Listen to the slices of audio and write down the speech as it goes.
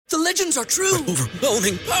The legends are true.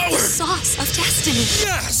 Overwhelming power! Sauce of destiny.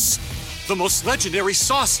 Yes! The most legendary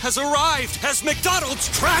sauce has arrived as McDonald's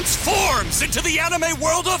transforms into the anime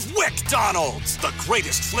world of WickDonald's. The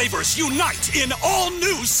greatest flavors unite in all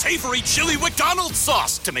new savory chili McDonald's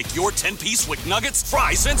sauce to make your 10-piece Wick Nuggets,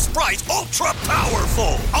 fries, and Sprite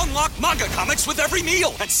ultra-powerful. Unlock manga comics with every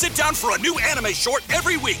meal and sit down for a new anime short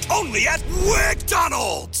every week only at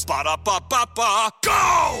WickDonald's. Ba-da-ba-ba-ba,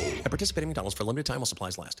 go! At participating McDonald's for a limited time while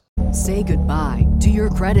supplies last. Say goodbye to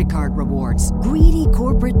your credit card rewards. Greedy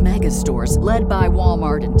corporate mega stores, led by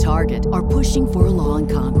Walmart and Target, are pushing for a law in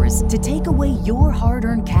Congress to take away your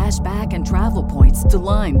hard-earned cash back and travel points to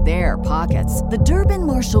line their pockets. The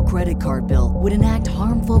Durbin-Marshall credit card bill would enact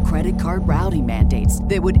harmful credit card routing mandates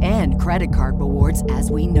that would end credit card rewards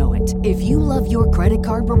as we know it. If you love your credit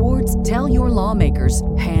card rewards, tell your lawmakers,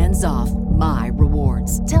 hands off my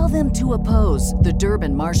rewards. Tell them to oppose the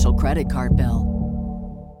Durbin-Marshall credit card bill.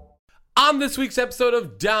 On this week's episode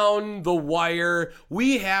of Down the Wire,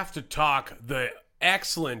 we have to talk the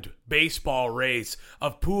excellent baseball race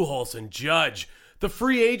of Pujols and Judge. The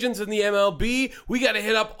free agents in the MLB, we got to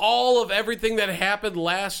hit up all of everything that happened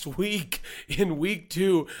last week in week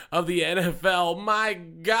 2 of the NFL. My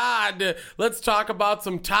God, let's talk about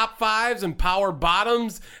some top fives and power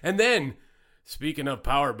bottoms. And then, speaking of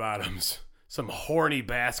power bottoms, some horny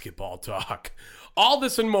basketball talk. All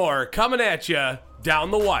this and more coming at you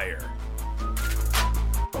Down the Wire.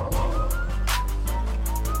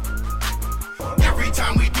 Every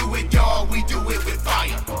time we do it, y'all, we do it with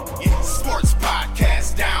fire. Yeah, sports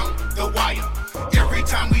podcast Down the Wire. Every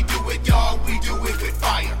time we do it, y'all, we do it with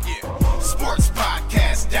fire. Yeah, sports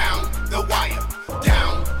podcast Down the Wire.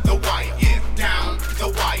 Down the Wire. Yeah, Down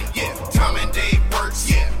the Wire. Yeah, Tom and Dave works.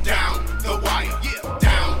 Yeah, Down the Wire. Yeah,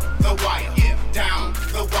 Down the Wire. Yeah, Down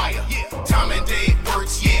the Wire. Yeah, Tom and Dave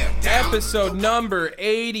works. Yeah, down. Episode number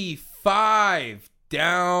 85,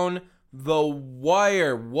 Down the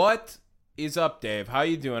Wire. What is up, Dave? How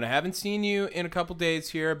you doing? I haven't seen you in a couple days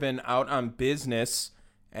here. I've been out on business,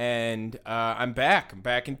 and I'm back. I'm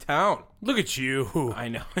back in town. Look at you. I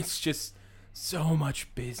know. It's just so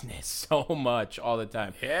much business. So much all the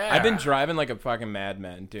time. Yeah. I've been driving like a fucking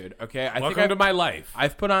madman, dude. Okay? Welcome to my life.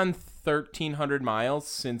 I've put on 1,300 miles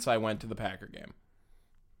since I went to the Packer game.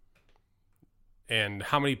 And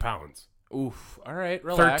how many pounds? Oof. All right,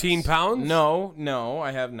 relax. 13 pounds? No,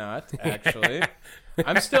 I have not, actually.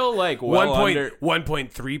 I'm still like well under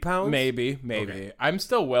 1.3 pounds? Maybe. Okay. I'm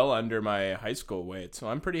still well under my high school weight, so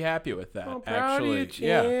I'm pretty happy with that. Proud actually, of you,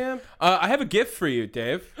 champ. I have a gift for you,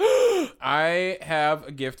 Dave. I have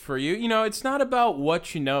a gift for you. You know, it's not about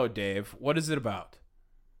what you know, Dave. What is it about?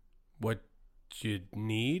 What you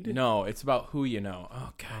need? No, it's about who you know.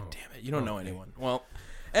 Oh, God damn it. You don't know anyone. Well,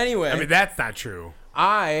 anyway. I mean, that's not true.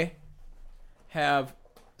 I have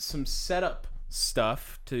some setup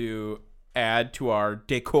stuff to add to our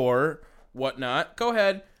decor, whatnot. Go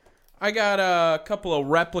ahead. I got a couple of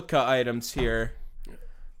replica items here.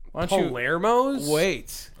 Why don't Palermo's?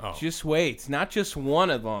 Wait. Oh. Just wait. Not just one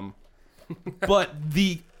of them, but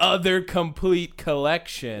the other complete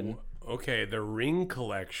collection Okay, the ring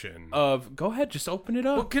collection. of... Go ahead. Just open it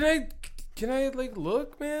up. Well, can I like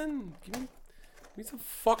look, man? Give me some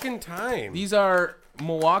fucking time. These are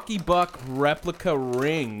Milwaukee Buck replica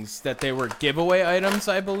rings that they were giveaway items,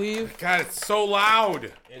 I believe. God, it's so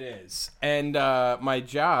loud. It is. And my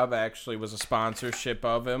job actually was a sponsorship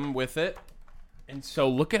of him with it. And so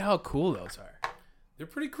look at how cool those are. They're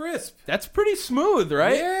pretty crisp. That's pretty smooth,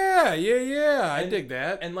 right? Yeah. I dig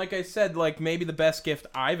that. And like I said, like maybe the best gift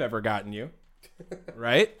I've ever gotten you.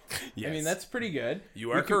 Right? Yes. I mean, that's pretty good.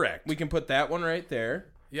 You are correct. We can put that one right there.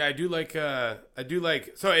 Yeah, I do like,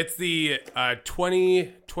 so it's the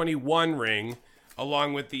 2021 ring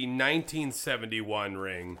along with the 1971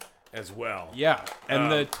 ring as well. Yeah.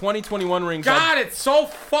 And the 2021 rings. God, it's so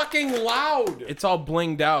fucking loud. It's all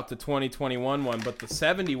blinged out, the 2021 one, but the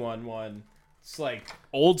 71 one, it's like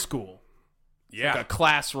old school. Yeah. Like a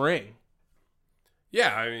class ring.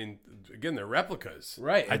 Yeah, I mean, again, they're replicas.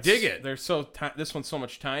 Right. I dig it. They're so this one's so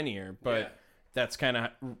much tinier, but Yeah. that's kind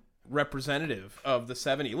of representative of the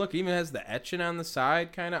 70. Look, it even has the etching on the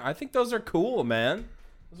side, kind of. I think those are cool, man.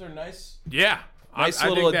 Those are nice. Yeah. Nice I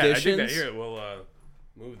little dig that. I dig that. additions. Here, we'll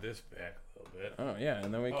move this back a little bit. Oh yeah,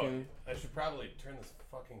 and then we can. I should probably turn this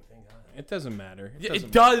fucking thing on. It doesn't matter.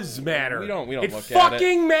 It does matter. We don't it look at it.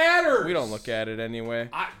 fucking matters. We don't look at it anyway.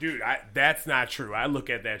 Dude, that's not true. I look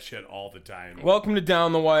at that shit all the time. Welcome to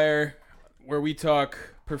Down the Wire, where we talk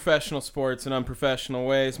professional sports in unprofessional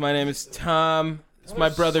ways. My name is Tom. It's my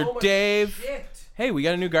brother so much Dave. shit. Hey, we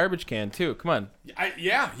got a new garbage can too. Come on.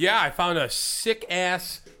 I found a sick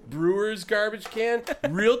ass Brewers garbage can,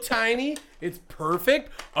 real tiny. It's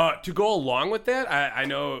perfect. To go along with that, I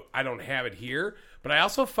know I don't have it here, but I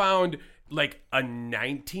also found like a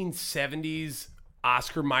 1970s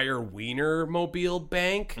Oscar Mayer Wiener mobile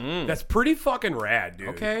bank. That's pretty fucking rad, dude.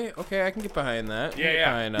 Okay, I can get behind that.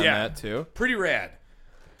 Yeah. That too. Pretty rad.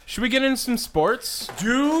 Should we get into some sports?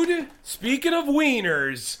 Dude, speaking of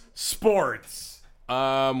wieners, sports.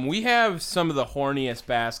 We have some of the horniest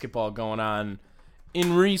basketball going on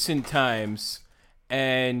in recent times,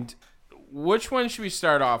 and which one should we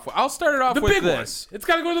start off with? I'll start it off The with big this. one. It's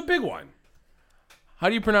got to go to the big one. How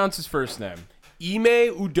do you pronounce his first name?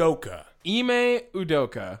 Ime Udoka. Ime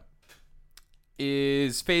Udoka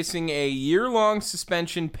is facing a year-long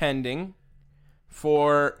suspension pending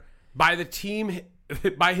for... By the team,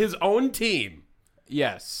 by his own team.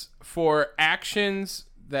 Yes, for actions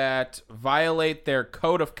that violate their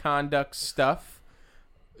code of conduct stuff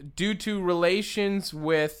due to relations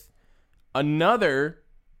with another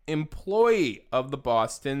employee of the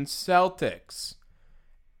Boston Celtics.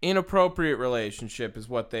 Inappropriate relationship is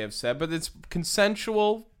what they have said, but it's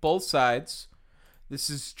consensual, both sides. This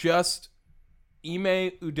is just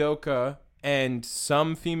Ime Udoka and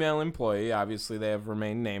some female employee, obviously they have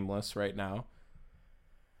remained nameless right now,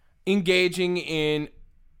 engaging in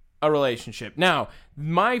a relationship. Now,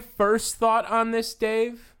 my first thought on this,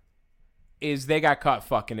 Dave, is they got caught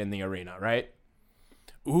fucking in the arena, right?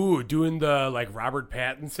 Ooh, doing the like Robert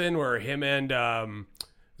Pattinson where him and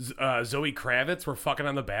Zoe Kravitz were fucking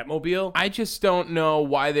on the Batmobile. I just don't know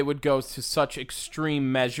why they would go to such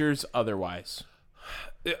extreme measures otherwise.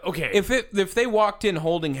 Okay. If they walked in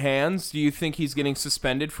holding hands, do you think he's getting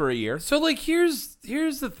suspended for a year? So like here's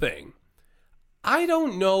the thing. I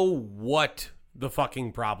don't know what the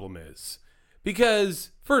fucking problem is.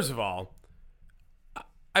 Because first of all,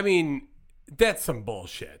 I mean, that's some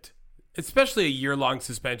bullshit. Especially a year-long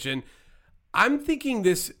suspension. I'm thinking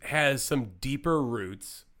this has some deeper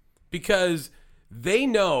roots because they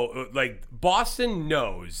know, like Boston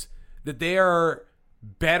knows that they are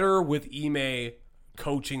better with Ime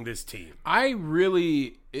coaching this team. I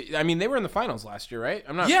mean, they were in the finals last year, right?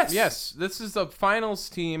 Yes. This is the finals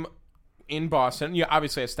team in Boston. Yeah,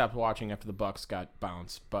 obviously I stopped watching after the Bucks got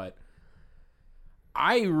bounced, but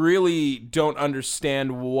I really don't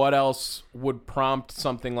understand what else would prompt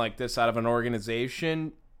something like this out of an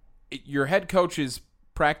organization. Your head coach is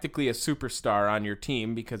practically a superstar on your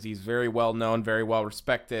team because he's very well known, very well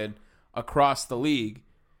respected across the league.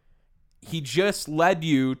 He just led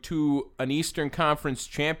you to an Eastern Conference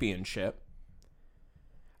championship.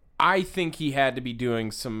 I think he had to be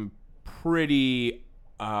doing some pretty...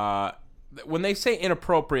 when they say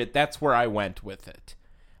inappropriate, that's where I went with it.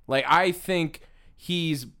 Like, I think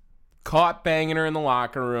he's caught banging her in the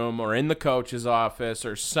locker room or in the coach's office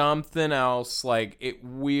or something else. Like, it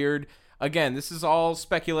weird. Again, this is all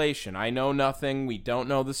speculation. I know nothing. We don't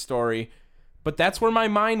know the story. But that's where my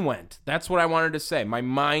mind went. That's what I wanted to say. My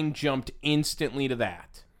mind jumped instantly to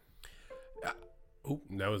that. Oh,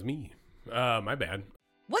 that was me. My bad.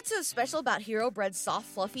 What's so special about Hero Bread's soft,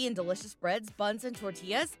 fluffy, and delicious breads, buns, and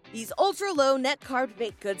tortillas? These ultra-low net-carb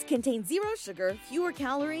baked goods contain zero sugar, fewer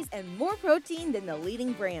calories, and more protein than the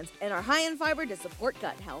leading brands, and are high in fiber to support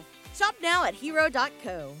gut health. Shop now at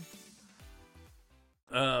hero.co.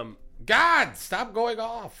 God, stop going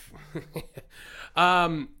off.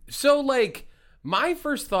 So, like, my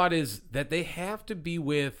first thought is that they have to be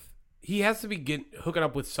he has to be hooking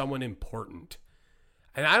up with someone important.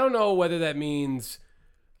 And I don't know whether that means,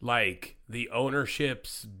 like, the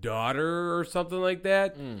ownership's daughter or something like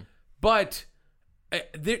that. But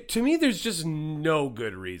to me, there's just no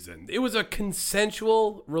good reason. It was a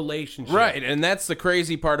consensual relationship. Right, and that's the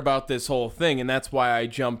crazy part about this whole thing, and that's why I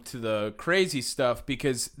jumped to the crazy stuff,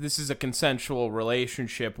 because this is a consensual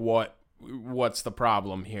relationship. What's the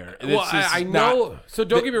problem here? Well, I know. So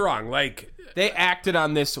don't get me wrong. Like, they acted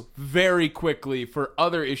on this very quickly. For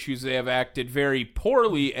other issues, they have acted very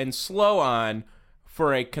poorly and slow on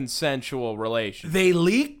for a consensual relationship. They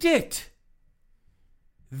leaked it.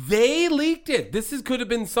 This could have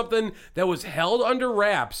been something that was held under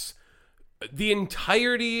wraps the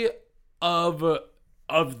entirety of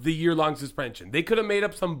the year-long suspension. They could have made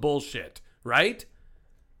up some bullshit, right?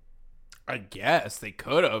 I guess they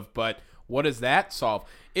could have, but what does that solve?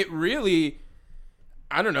 It really,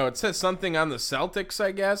 I don't know. It says something on the Celtics,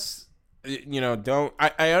 I guess.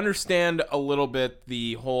 I understand a little bit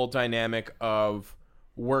the whole dynamic of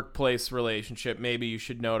workplace relationship. Maybe you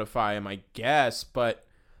should notify him, I guess, but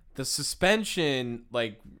the suspension,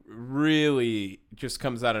 like, really just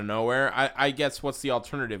comes out of nowhere. I guess what's the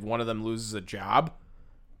alternative? One of them loses a job,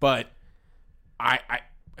 but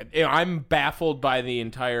I'm baffled by the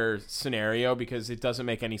entire scenario because it doesn't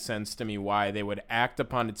make any sense to me why they would act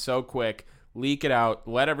upon it so quick, leak it out,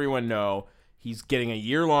 let everyone know. He's getting a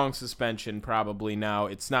year-long suspension probably now.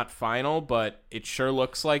 It's not final, but it sure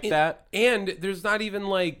looks like that. And there's not even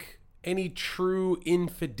like any true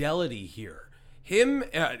infidelity here. Him,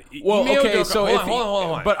 well, Ime okay, Udoka, so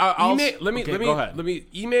hold on. But I'll Ime, let me go ahead. Ime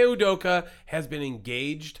Udoka has been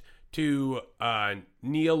engaged to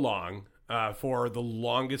Nia Long for the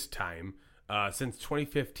longest time since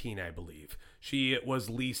 2015, I believe. She was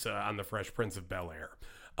Lisa on The Fresh Prince of Bel-Air.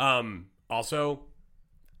 Also,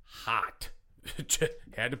 hot.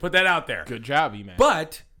 Had to put that out there. Good job, man.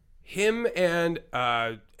 But him and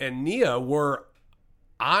Nia were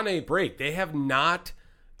on a break. They have not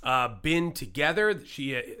been together.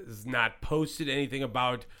 She has not posted anything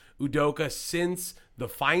about Udoka since the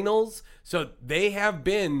finals. So they have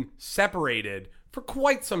been separated for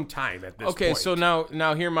quite some time at this point. Okay, so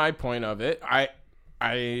now hear my point of it. I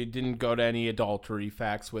didn't go to any adultery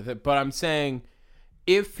facts with it, but I'm saying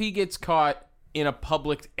if he gets caught in a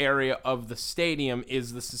public area of the stadium,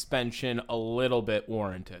 is the suspension a little bit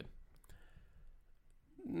warranted?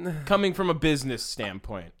 Coming from a business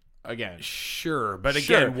standpoint, again. Sure, but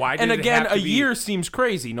again, why did and it again, have to a be... year seems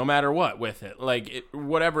crazy no matter what with it.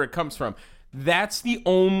 Whatever it comes from. That's the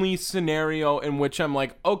only scenario in which I'm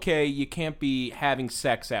like, okay, you can't be having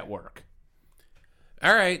sex at work.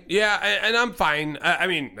 All right. Yeah, and I'm fine. I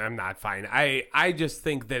mean, I'm not fine. I just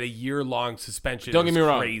think that a year-long suspension Don't is get me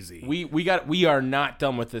wrong. crazy. We are not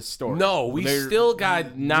done with this story. No, we They're still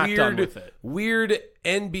got not weird, done with it. Weird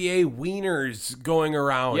NBA wieners going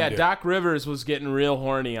around. Yeah, Doc Rivers was getting real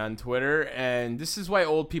horny on Twitter, and this is why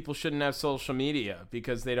old people shouldn't have social media,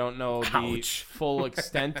 because they don't know the Ouch. full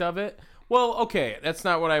extent of it. Well, okay, that's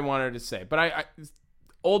not what I wanted to say. But I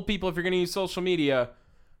old people, if you're going to use social media,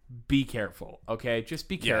 be careful, okay? Just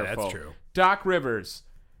be careful. Yeah, that's true. Doc Rivers,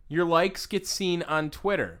 your likes get seen on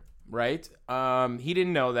Twitter, right? He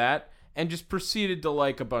didn't know that and just proceeded to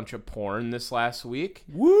like a bunch of porn this last week.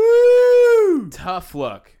 Woo! Tough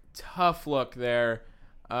look there.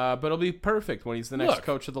 But it'll be perfect when he's the next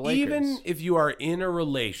coach of the Lakers. Even if you are in a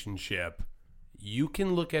relationship, you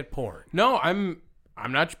can look at porn. No, I'm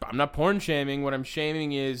not porn shaming. What I'm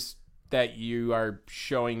shaming is that you are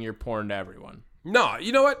showing your porn to everyone. No,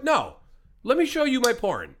 you know what? No. Let me show you my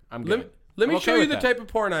porn. I'm good. Let me I'm okay show you with the that. type of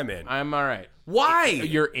porn I'm in. I'm all right. Why?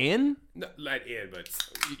 You're in? No, not in, but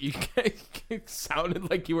You sounded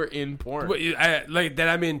like you were in porn. like that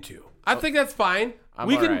I'm into. I think that's fine. I'm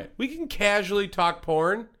we all can right. we can casually talk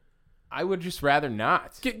porn. I would just rather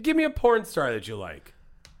not. Give me a porn star that you like.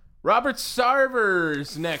 Robert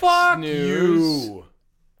Sarver's next Fuck news. you.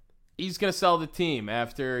 He's going to sell the team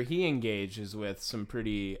after he engages with some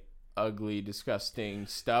pretty ugly, disgusting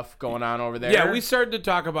stuff going on over there. Yeah, we started to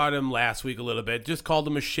talk about him last week a little bit. Just called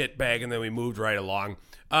him a shitbag, and then we moved right along.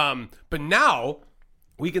 But now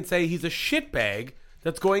we can say he's a shitbag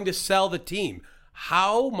that's going to sell the team.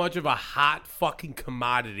 How much of a hot fucking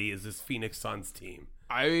commodity is this Phoenix Suns team?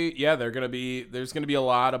 There's gonna be a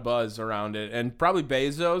lot of buzz around it, and probably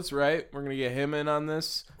Bezos, right? We're gonna get him in on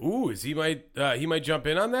this. Ooh, he might jump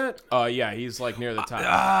in on that? Yeah, he's like near the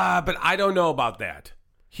top. But I don't know about that.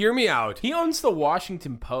 Hear me out. He owns the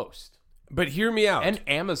Washington Post But hear me out. and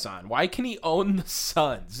Amazon. Why can he own the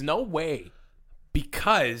Suns? No way.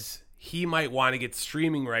 Because he might want to get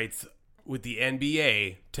streaming rights with the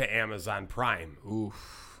NBA to Amazon Prime.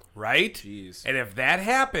 Oof. Right? Jeez. And if that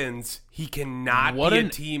happens, he cannot What be a an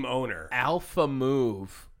team owner. Alpha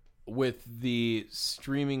move with the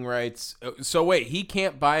streaming rights. So wait, he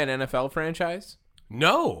can't buy an NFL franchise?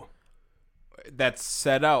 No. That's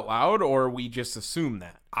said out loud, or we just assume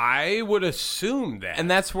that? I would assume that.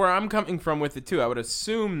 And that's where I'm coming from with it too. I would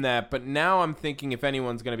assume that, but now I'm thinking if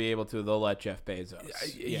anyone's going to be able to, they'll let Jeff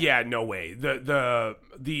Bezos. Yeah, no way.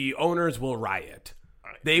 The owners will riot.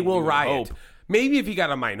 They will would riot. hope. Maybe if he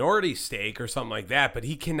got a minority stake or something like that, but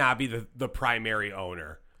he cannot be the primary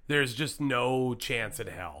owner. There's just no chance in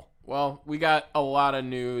hell. Well, we got a lot of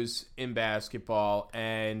news in basketball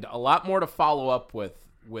and a lot more to follow up with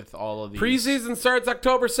all of these. Preseason starts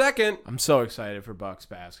October 2nd. I'm so excited for Bucks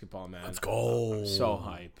basketball, man. Let's go. I'm so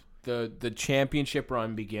hype. The championship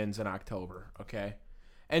run begins in October, okay?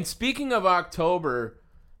 And speaking of October,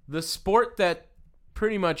 the sport that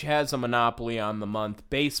pretty much has a monopoly on the month,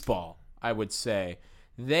 baseball, I would say,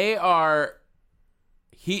 they are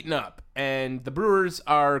heating up and the Brewers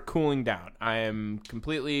are cooling down. I am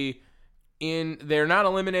completely in. They're not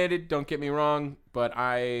eliminated, don't get me wrong, but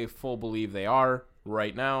I full believe they are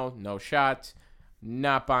right now. No shot.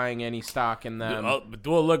 Not buying any stock in them.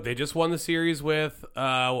 Well, look, they just won the series with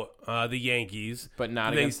the Yankees. But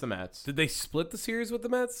not against the Mets. Did they split the series with the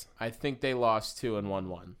Mets? I think they lost 2 and won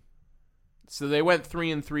 1. So they went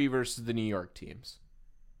 3-3 versus the New York teams.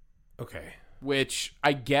 Okay. Which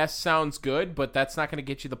I guess sounds good, but that's not going to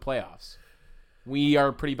get you the playoffs. We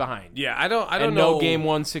are pretty behind. Yeah, I don't and know. No game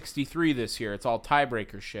 163 this year. It's all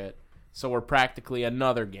tiebreaker shit. So we're practically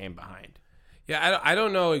another game behind. Yeah, I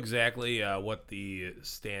don't know exactly what the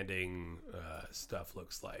standing stuff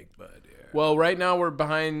looks like, but yeah. Well, right now we're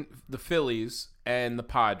behind the Phillies and the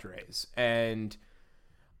Padres, and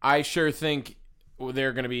I sure think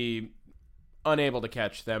they're going to be unable to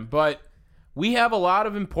catch them. But we have a lot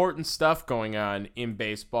of important stuff going on in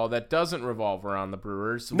baseball that doesn't revolve around the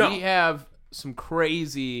Brewers. No. We have some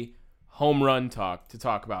crazy home run talk to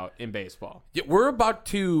talk about in baseball. Yeah, we're about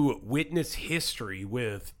to witness history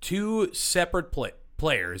with 2 separate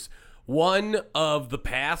players, one of the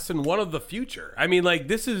past and one of the future. I mean, like,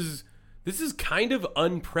 this is kind of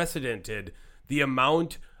unprecedented, the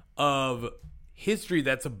amount of history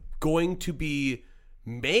that's going to be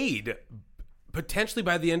made potentially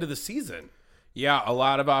by the end of the season. Yeah, a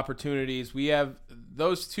lot of opportunities. We have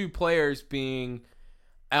those 2 players being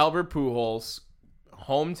Albert Pujols,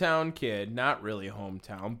 hometown kid, not really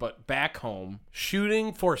hometown, but back home.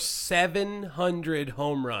 Shooting for 700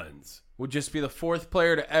 home runs. Would just be the 4th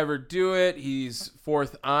player to ever do it. He's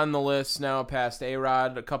 4th on the list now, past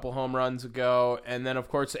A-Rod a couple home runs ago. And then, of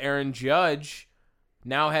course, Aaron Judge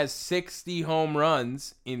now has 60 home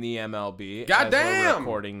runs in the MLB. Goddamn! As we're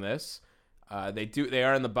recording this. They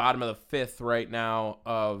are in the bottom of the 5th right now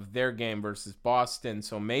of their game versus Boston.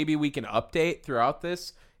 So maybe we can update throughout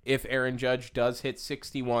this if Aaron Judge does hit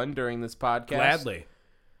 61 during this podcast. Gladly.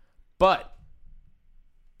 But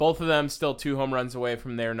both of them still 2 home runs away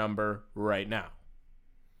from their number right now.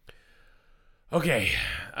 Okay.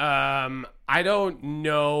 I don't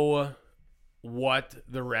know what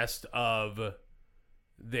the rest of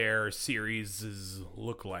their series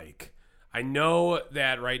look like. I know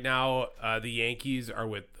that right now the Yankees are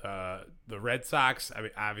with the Red Sox. I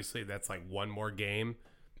mean, obviously, that's like one more game.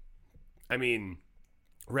 I mean,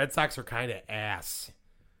 Red Sox are kind of ass.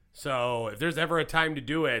 So if there's ever a time to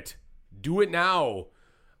do it now.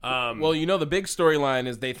 Well, you know, the big storyline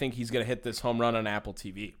is they think he's going to hit this home run on Apple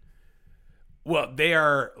TV. Well, they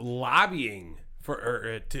are lobbying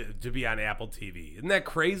for to be on Apple TV. Isn't that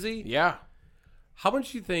crazy? Yeah. How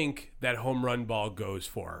much do you think that home run ball goes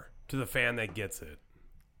for to the fan that gets it?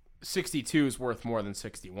 62 is worth more than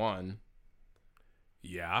 61.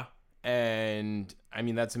 Yeah. And, I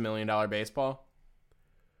mean, that's $1 million baseball.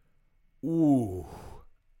 Ooh.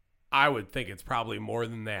 I would think it's probably more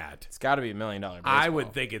than that. It's got to be $1 million baseball. I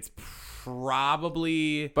would think it's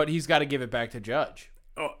probably... But he's got to give it back to Judge.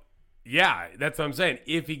 Oh, yeah, that's what I'm saying.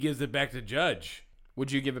 If he gives it back to Judge.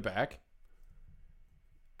 Would you give it back?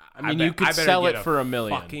 I mean, you could sell it for $1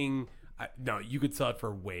 million. No, you could sell it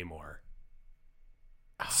for way more.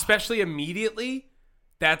 Especially immediately,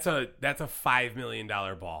 that's a $5 million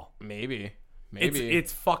ball. Maybe.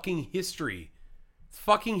 It's fucking history. It's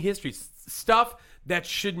fucking history. Stuff that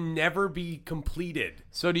should never be completed.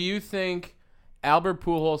 So do you think Albert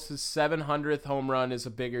Pujols' 700th home run is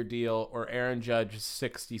a bigger deal, or Aaron Judge's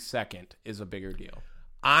 62nd is a bigger deal?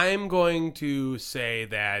 I'm going to say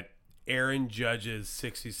that Aaron Judge's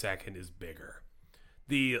 62nd is bigger.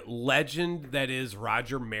 The legend that is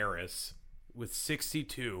Roger Maris with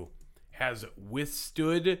 62 has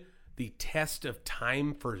withstood the test of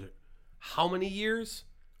time for how many years?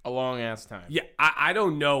 A long ass time. Yeah, I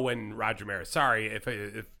don't know when Roger Maris. Sorry if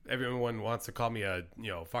everyone wants to call me a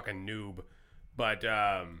fucking noob, but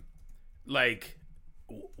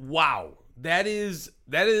wow, that is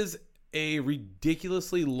a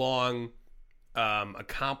ridiculously long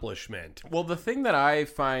accomplishment. Well, the thing that I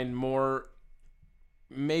find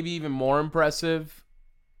maybe even more impressive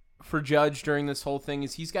for Judge during this whole thing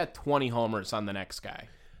is he's got 20 homers on the next guy.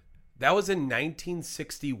 That was in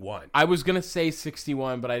 1961. I was going to say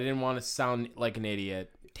 61, but I didn't want to sound like an idiot.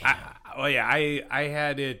 I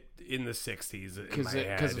had it in the 60s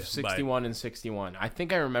because of 61 and 61. I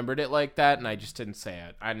think I remembered it like that, and I just didn't say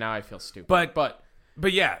it. Now I feel stupid. But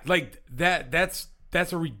yeah, like that's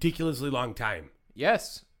a ridiculously long time.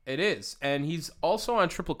 Yes, it is. And he's also on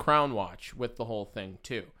Triple Crown watch with the whole thing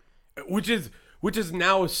too. Which is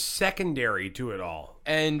now secondary to it all.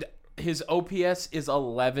 And his OPS is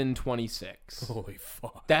 1126. Holy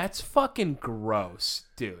fuck. That's fucking gross,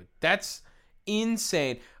 dude. That's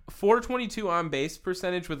insane. 422 on base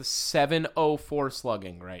percentage with a 704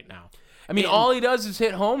 slugging right now. I mean, all he does is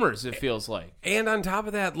hit homers, it feels like. And on top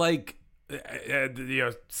of that, like,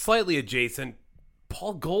 slightly adjacent,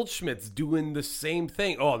 Paul Goldschmidt's doing the same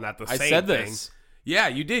thing. Oh, not the same thing. I said this. Yeah,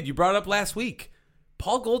 you did. You brought it up last week.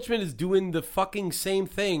 Paul Goldschmidt is doing the fucking same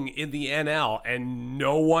thing in the NL, and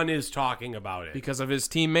no one is talking about it. Because of his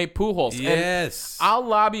teammate Pujols. Yes. And I'll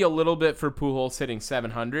lobby a little bit for Pujols hitting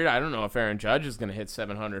 700. I don't know if Aaron Judge is going to hit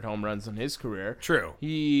 700 home runs in his career. True.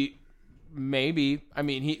 Maybe. I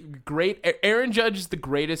mean, great. Aaron Judge is the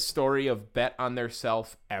greatest story of bet on their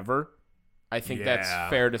self ever. I think that's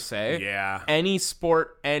fair to say. Yeah. Any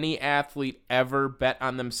sport, any athlete ever bet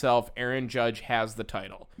on themselves, Aaron Judge has the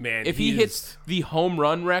title. Man, if he hits the home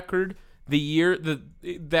run record, the year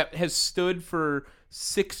that has stood for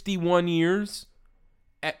 61 years,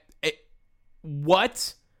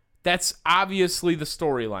 what? That's obviously the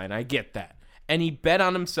storyline. I get that. And he bet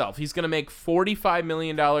on himself. He's going to make $45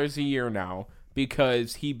 million a year now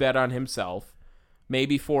because he bet on himself.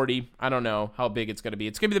 Maybe 40. I don't know how big it's going to be.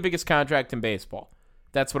 It's going to be the biggest contract in baseball.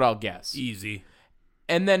 That's what I'll guess. Easy.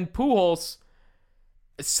 And then Pujols,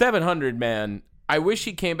 700, man. I wish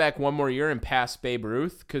he came back one more year and passed Babe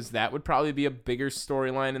Ruth, because that would probably be a bigger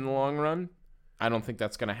storyline in the long run. I don't think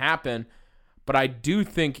that's going to happen. But I do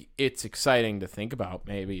think it's exciting to think about,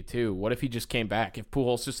 maybe, too. What if he just came back? If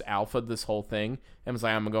Pujols just alphaed this whole thing and was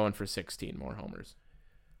like, I'm going for 16 more homers.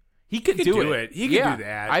 He could do it. He could do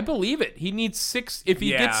that. I believe it. He needs 6. If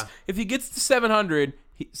he gets to 700,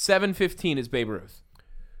 715 is Babe Ruth.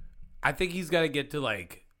 I think he's got to get to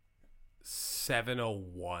like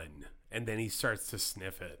 701, and then he starts to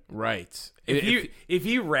sniff it. Right. If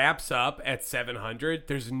he wraps up at 700,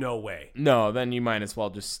 there's no way. No, then you might as well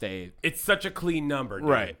just stay. It's such a clean number, dude.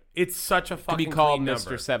 Right. It's such a fucking clean number. To be clean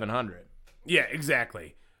called Mr. 700. Yeah,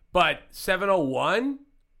 exactly. But 701,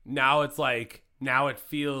 now it's like, now it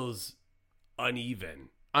feels uneven.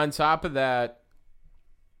 On top of that,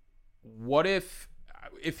 what if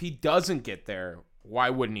he doesn't get there, why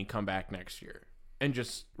wouldn't he come back next year and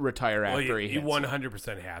just retire after he hits? He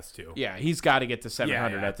 100% has to. Yeah, he's got to get to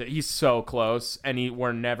 700. Yeah. He's so close, and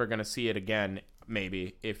we're never going to see it again,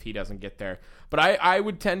 maybe, if he doesn't get there. But I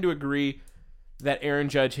would tend to agree that Aaron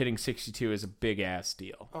Judge hitting 62 is a big-ass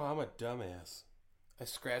deal. Oh, I'm a dumbass. I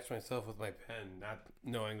scratched myself with my pen, not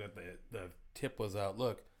knowing that the tip was out.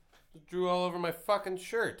 Look, it drew all over my fucking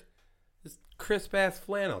shirt. This crisp-ass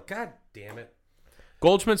flannel. God damn it.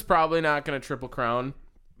 Goldschmidt's probably not going to triple crown.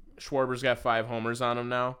 Schwarber's got 5 homers on him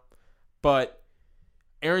now. But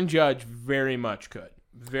Aaron Judge very much could.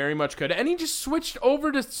 Very much could. And he just switched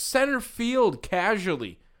over to center field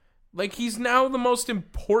casually. Like, he's now the most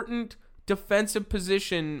important defensive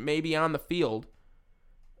position maybe on the field.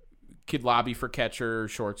 Could lobby for catcher or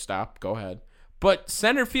shortstop. Go ahead. But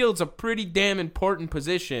center field's a pretty damn important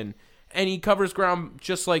position, and he covers ground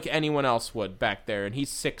just like anyone else would back there, and he's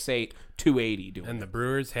 6'8", 280 doing And it. the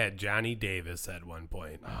Brewers had Johnny Davis at one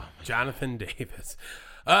point. Jonathan Davis.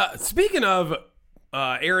 Speaking of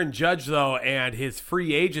Aaron Judge, though, and his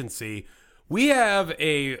free agency, we have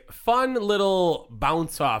a fun little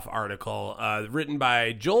bounce-off article written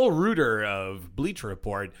by Joel Reuter of Bleacher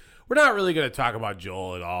Report. We're not really going to talk about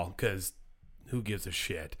Joel at all, because who gives a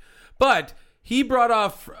shit? But he brought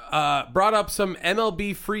up some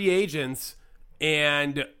MLB free agents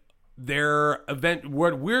and their event.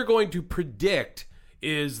 What we're going to predict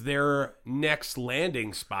is their next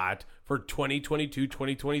landing spot for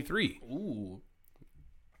 2022-2023. Ooh.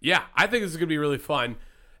 Yeah, I think this is going to be really fun.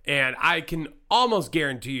 And I can almost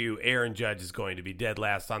guarantee you Aaron Judge is going to be dead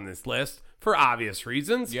last on this list for obvious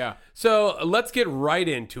reasons. Yeah. So let's get right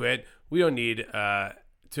into it. We don't need to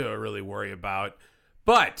really worry about.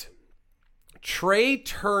 But Trey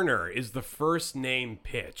Turner is the first name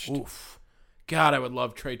pitched. Oof. God, I would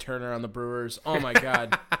love Trey Turner on the Brewers. Oh, my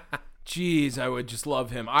God. Jeez, I would just love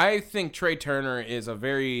him. I think Trey Turner is a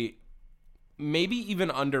very, maybe even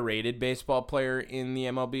underrated baseball player in the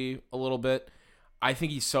MLB a little bit. I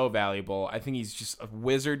think he's so valuable. I think he's just a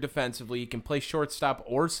wizard defensively. He can play shortstop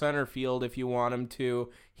or center field if you want him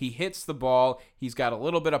to. He hits the ball. He's got a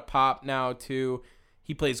little bit of pop now, too.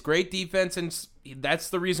 He plays great defense, and that's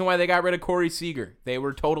the reason why they got rid of Corey Seager. They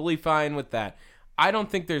were totally fine with that. I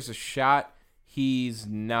don't think there's a shot he's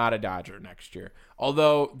not a Dodger next year.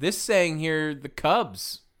 Although, this saying here, the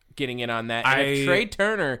Cubs getting in on that. And if Trey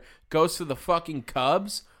Turner goes to the fucking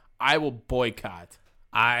Cubs, I will boycott.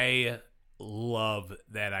 I love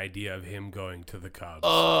that idea of him going to the Cubs.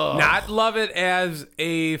 Not love it as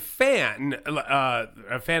a fan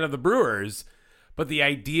of the Brewers, but the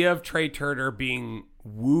idea of Trey Turner being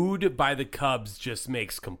wooed by the Cubs just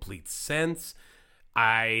makes complete sense.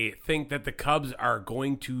 I think that the Cubs are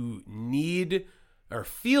going to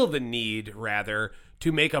feel the need, rather,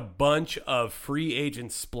 to make a bunch of free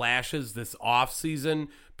agent splashes this offseason,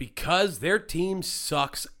 because their team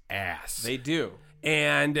sucks ass. They do.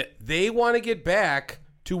 And they want to get back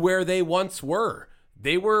to where they once were.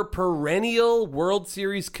 They were perennial World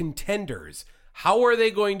Series contenders. How are they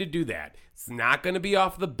going to do that? It's not going to be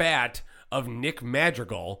off the bat of Nick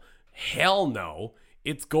Madrigal. Hell no.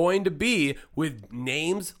 It's going to be with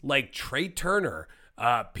names like Trey Turner,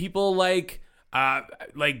 people like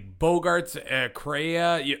Bogarts,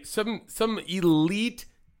 Correa, some elite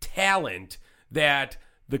talent that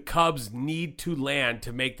the Cubs need to land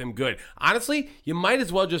to make them good. Honestly, you might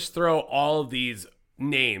as well just throw all of these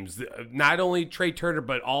names, not only Trey Turner,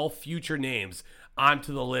 but all future names,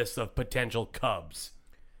 onto the list of potential Cubs.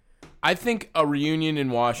 I think a reunion in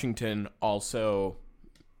Washington also,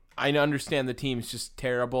 I understand the team's just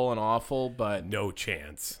terrible and awful, but No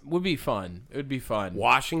chance. would be fun. It would be fun.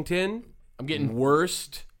 Washington, I'm getting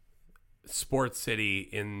worst sports city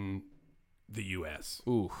in the U.S.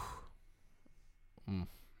 Ooh.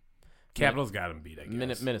 Capitals got them beat, I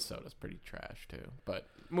guess. Minnesota's pretty trash too, but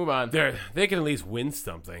move on. They can at least win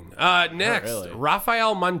something. Next, really.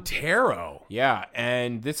 Rafael Montero. Yeah,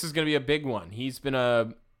 and this is going to be a big one. He's been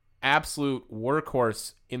a absolute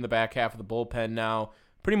workhorse in the back half of the bullpen now,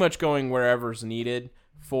 pretty much going wherever's needed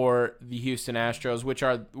for the Houston Astros, which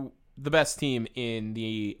are the best team in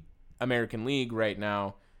the American League right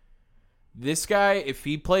now. This guy, if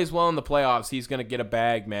he plays well in the playoffs, he's going to get a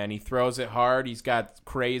bag, man. He throws it hard. He's got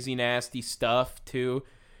crazy, nasty stuff, too.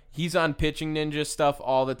 He's on Pitching Ninja stuff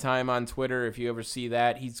all the time on Twitter, if you ever see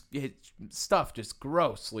that. His stuff just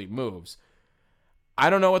grossly moves. I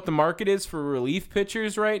don't know what the market is for relief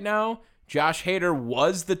pitchers right now. Josh Hader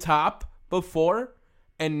was the top before,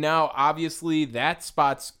 and now, obviously, that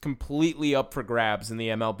spot's completely up for grabs in the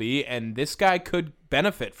MLB, and this guy could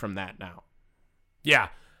benefit from that now. Yeah.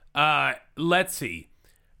 Let's see.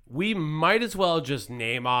 We might as well just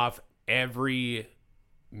name off every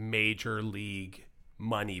major league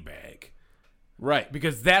money bag. Right.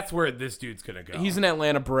 Because that's where this dude's going to go. He's an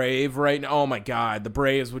Atlanta Brave right now. Oh, my God. The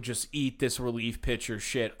Braves would just eat this relief pitcher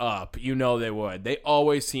shit up. You know they would. They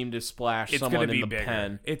always seem to splash someone in the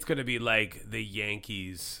pen. It's going to be like the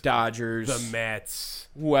Yankees, Dodgers, the Mets.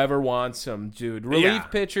 Whoever wants them, dude. Relief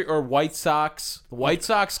pitcher or White Sox. The White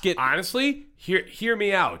Sox get... Honestly, hear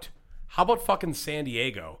me out. How about fucking San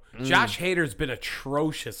Diego? Josh Hader's been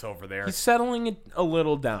atrocious over there. He's settling it a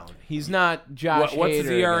little down. He's not Josh Hader. What's his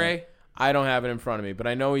ERA? Again. I don't have it in front of me, but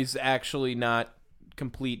I know he's actually not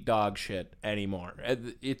complete dog shit anymore.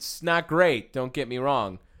 It's not great, don't get me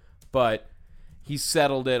wrong, but he's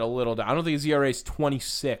settled it a little down. I don't think his ERA is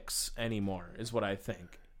 26 anymore, is what I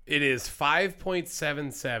think. It is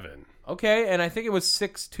 5.77. Okay, and I think it was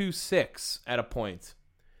 6.26 at a point.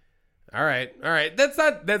 All right. That's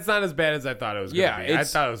not as bad as I thought it was going to be. I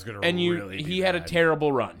thought it was going to really be he had a bad.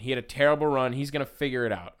 terrible run. He's going to figure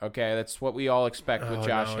it out. Okay, that's what we all expect with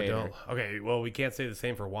Josh Hader. Don't. Okay, well, we can't say the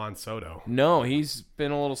same for Juan Soto. No, he's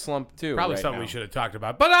been a little slumped too. Probably right something now. we should have talked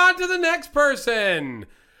about. But on to the next person.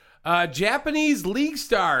 Japanese league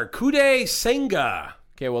star Kude Senga.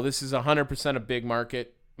 Okay, well, this is 100% a big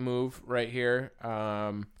market move right here.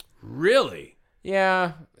 Really?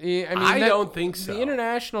 Yeah, I mean, I don't think so. The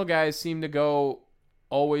international guys seem to go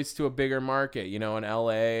always to a bigger market, in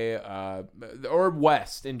LA or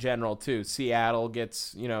West in general too. Seattle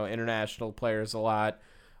gets, international players a lot,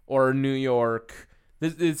 or New York,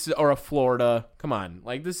 or a Florida. Come on,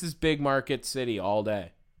 this is big market city all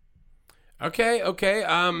day. Okay.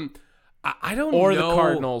 I don't know. Or the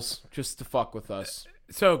Cardinals, just to fuck with us.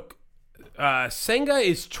 So, Senga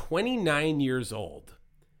is 29 years old.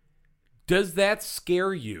 Does that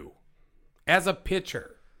scare you as a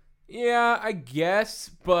pitcher? Yeah, I guess,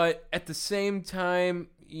 but at the same time,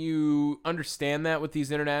 you understand that with these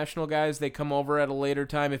international guys, they come over at a later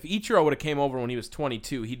time. If Ichiro would have came over when he was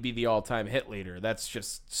 22, he'd be the all-time hit leader. That's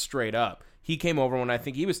just straight up. He came over when I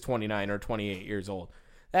think he was 29 or 28 years old.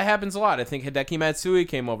 That happens a lot. I think Hideki Matsui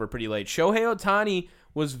came over pretty late. Shohei Ohtani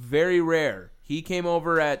was very rare. He came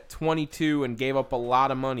over at 22 and gave up a lot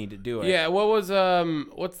of money to do it. Yeah, what's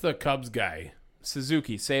the Cubs guy?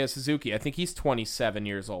 Seiya Suzuki. I think he's 27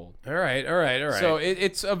 years old. All right. So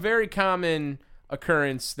it's a very common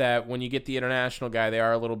occurrence that when you get the international guy, they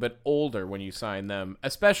are a little bit older when you sign them,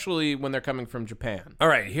 especially when they're coming from Japan. All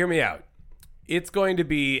right, hear me out. It's going to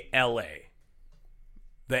be LA,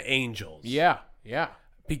 the Angels. Yeah.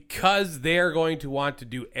 Because they're going to want to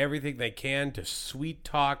do everything they can to sweet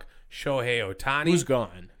talk Shohei Ohtani. Who's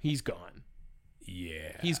gone? He's gone.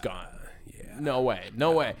 Yeah. He's gone. Yeah. No way.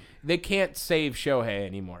 They can't save Shohei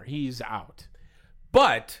anymore. He's out.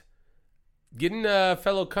 But getting a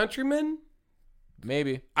fellow countryman,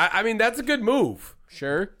 Maybe. I mean, that's a good move.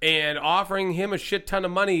 Sure. And offering him a shit ton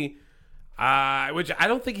of money, which I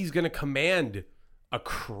don't think he's going to command a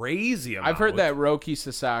crazy amount. I've heard that Roki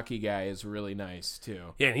Sasaki guy is really nice,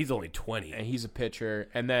 too. Yeah, and he's only 20. And he's a pitcher.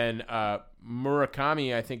 And then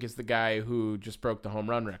Murakami, I think, is the guy who just broke the home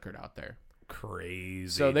run record out there. Crazy.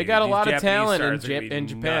 So they dude. got a These lot of Japanese talent stars are gonna in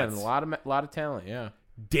be Japan. nuts. A lot of talent, yeah.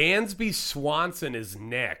 Dansby Swanson is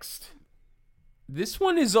next. This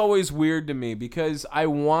one is always weird to me because I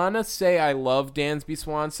want to say I love Dansby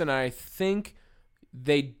Swanson. I think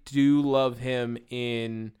they do love him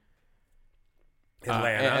in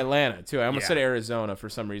Atlanta, too. I almost said Arizona for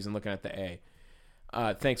some reason, looking at the A.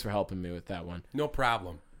 Thanks for helping me with that one. No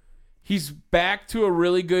problem. He's back to a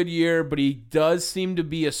really good year, but he does seem to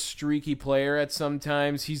be a streaky player at some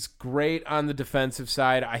times. He's great on the defensive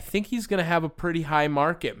side. I think he's going to have a pretty high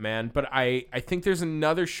market, man. But I think there's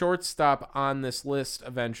another shortstop on this list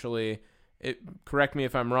eventually. Correct me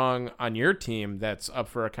if I'm wrong, on your team that's up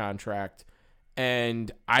for a contract.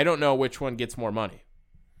 And I don't know which one gets more money.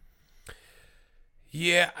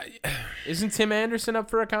 Yeah. Isn't Tim Anderson up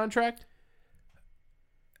for a contract?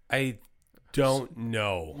 I don't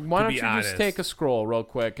know. Why don't you honest. just take a scroll real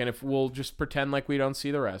quick, and if we'll just pretend like we don't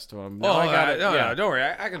see the rest of them. No, I got it. No, don't worry.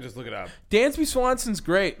 I can just look it up. Dansby Swanson's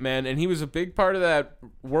great, man, and he was a big part of that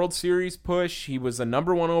World Series push. He was the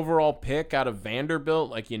number 1 overall pick out of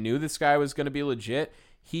Vanderbilt. Like, you knew this guy was going to be legit.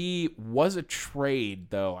 He was a trade,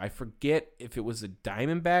 though. I forget if it was the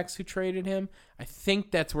Diamondbacks who traded him. I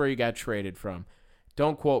think that's where he got traded from.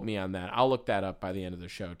 Don't quote me on that. I'll look that up by the end of the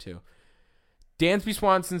show, too. Dansby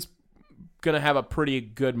Swanson's going to have a pretty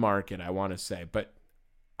good market, I want to say, but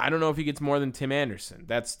I don't know if he gets more than Tim Anderson.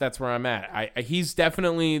 That's where I'm at. He's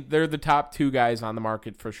definitely, they're the top 2 guys on the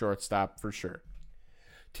market for shortstop for sure.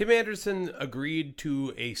 Tim Anderson agreed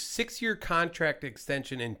to a 6-year contract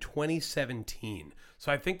extension in 2017.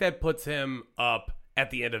 So I think that puts him up at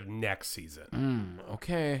the end of next season.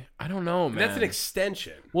 Okay. I don't know, man. That's an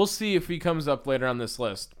extension. We'll see if he comes up later on this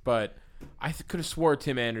list, but I could have swore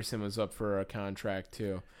Tim Anderson was up for a contract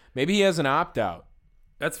too. Maybe he has an opt-out.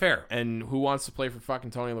 That's fair. And who wants to play for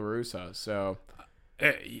fucking Tony La Russa? So,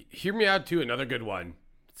 hear me out, too. Another good one.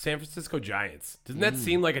 San Francisco Giants. Doesn't that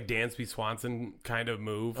seem like a Dansby Swanson kind of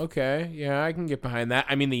move? Okay. Yeah, I can get behind that.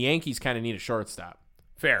 I mean, the Yankees kind of need a shortstop.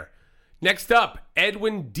 Fair. Next up,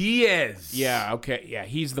 Edwin Diaz. Yeah, okay. Yeah,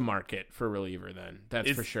 he's the market for reliever then.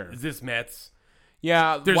 That's for sure. Is this Mets?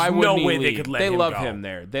 Yeah, There's why wouldn't no way he they leave? could let They him love go. him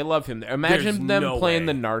there. They love him there. Imagine them no playing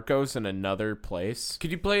way. the Narcos in another place.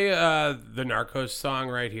 Could you play the Narcos song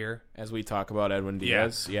right here? As we talk about Edwin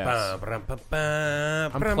Diaz, yes. I'm I'm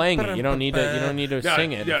playing it. You don't need to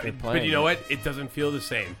sing it. If you're but playing you know it. what? It doesn't feel the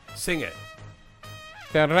same. Sing it.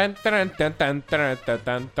 Okay.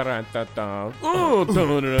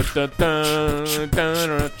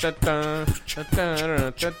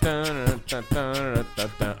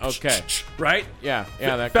 Right? Yeah,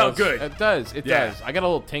 that felt goes, good. It does. It Yeah. does. I got a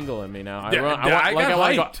little tingle in me now. Yeah, I got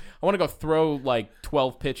hyped. I want to go throw like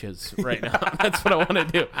 12 pitches right now. That's what I want to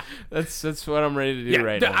do. That's what I'm ready to do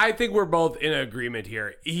right now. I think we're both in agreement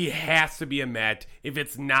here. He has to be a Met. If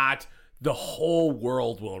it's not, the whole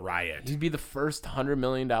world will riot. He'd be the first $100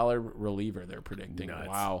 million reliever they're predicting. Nuts.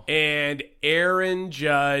 Wow. And Aaron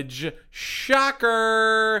Judge,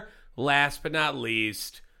 shocker. Last but not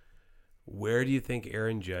least, where do you think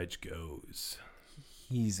Aaron Judge goes?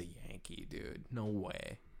 He's a Yankee, dude. No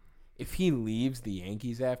way. If he leaves the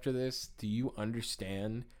Yankees after this, do you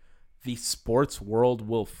understand? The sports world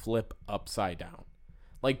will flip upside down.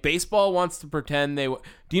 Like, baseball wants to pretend they... Do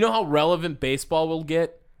you know how relevant baseball will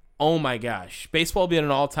get? Oh my gosh. Baseball will be at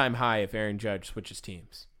an all-time high if Aaron Judge switches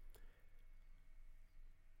teams.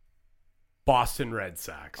 Boston Red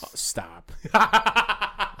Sox. Oh, stop.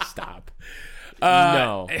 Stop.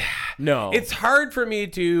 No. It's hard for me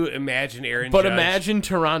to imagine Aaron But Judge. imagine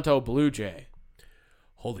Toronto Blue Jay.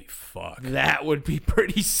 Holy fuck. That would be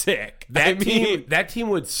pretty sick. That team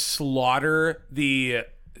would slaughter the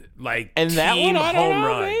and that team one, I don't home know,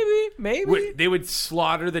 run. Maybe. They would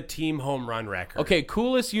slaughter the team home run record. Okay,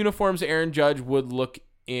 coolest uniforms Aaron Judge would look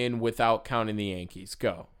in without counting the Yankees.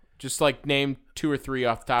 Go. Just like name 2 or 3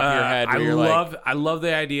 off the top of your head. I love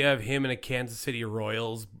the idea of him in a Kansas City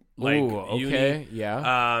Royals okay, uni.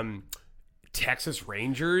 yeah. Texas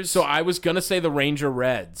Rangers. So I was gonna say the Ranger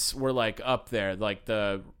Reds were like up there, like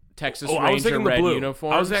the Texas I was Ranger thinking the red blue.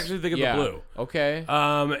 uniforms. I was actually thinking the blue. Okay.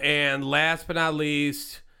 And last but not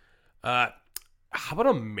least, how about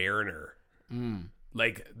a Mariner?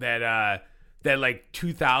 Like that like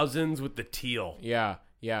 2000s with the teal. Yeah.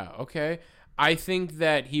 Okay. I think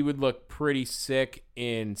that he would look pretty sick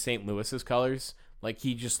in St. Louis's colors. Like,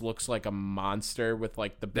 he just looks like a monster with,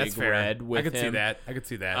 like, the big That's fair. red with him. I could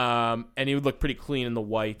see that. And he would look pretty clean in the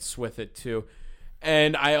whites with it, too.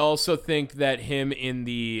 And I also think that him in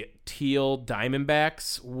the teal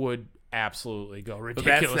Diamondbacks would absolutely go But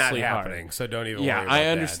ridiculously that's not hard. happening, so don't even worry Yeah, about I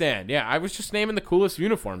that. understand. Yeah, I was just naming the coolest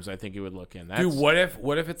uniforms I think he would look in. That's Dude, what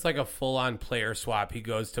if it's like a full-on player swap? He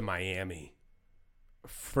goes to Miami.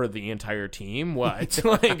 for the entire team. What?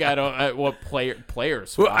 Like, what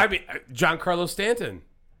players? Well, I mean, Giancarlo Stanton.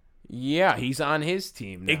 Yeah, he's on his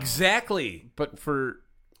team now. Exactly. But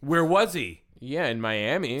Where was he? yeah, in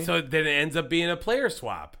Miami. So then it ends up being a player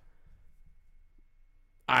swap.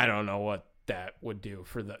 I don't know what that would do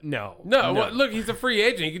for the No, well, look, he's a free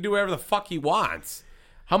agent. He can do whatever the fuck he wants.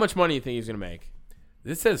 How much money do you think he's gonna make?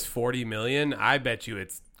 This says $40 million. I bet you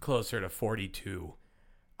it's closer to 42.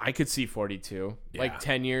 I could see 42. Yeah. Like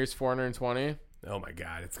 10 years, 420. Oh my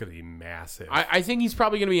god, it's gonna be massive. I think he's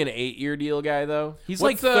probably gonna be an 8-year deal guy though. He's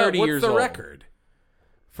What's like 30 years What's the old. record?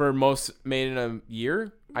 For most made in a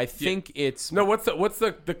year? I think it's No, what's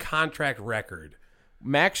the contract record?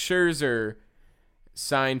 Max Scherzer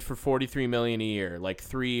signed for $43 million a year, like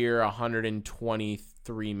 3-year,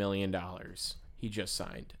 $123 million. He just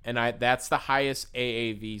signed, and that's the highest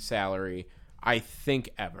AAV salary I think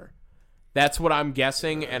ever. That's what I'm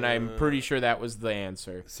guessing, and I'm pretty sure that was the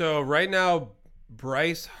answer. So right now,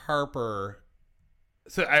 Bryce Harper.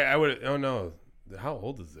 So I would. Oh no, how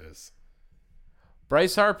old is this?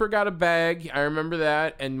 Bryce Harper got a bag. I remember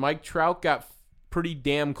that, and Mike Trout got pretty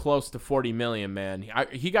damn close to $40 million. Man,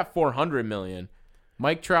 he got $400 million.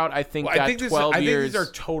 Mike Trout, I think, got 12 years. I think these are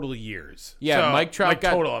total years. Yeah, so, Mike Trout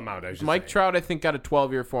got total amount. I should Mike say. Trout, I think, got a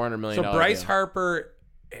 12-year, $400 million. So Bryce deal. Harper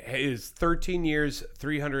is 13 years,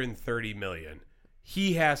 $330 million.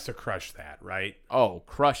 He has to crush that, right? Oh,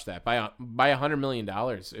 crush that by $100 million.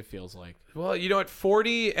 It feels like. Well, you know what?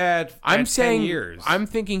 40 at I'm 10 saying years. I'm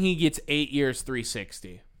thinking he gets 8 years,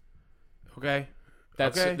 360. Okay.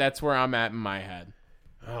 That's where I'm at in my head.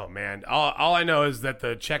 Oh man, all I know is that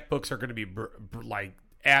the checkbooks are going to be like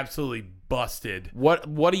absolutely busted. What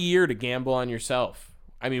a year to gamble on yourself.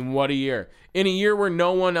 I mean, what a year. In a year where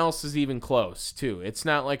no one else is even close, too. It's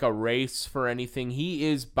not like a race for anything. He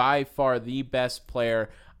is by far the best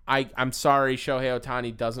player. I'm sorry Shohei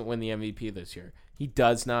Ohtani doesn't win the MVP this year. He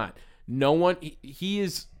does not. No one. He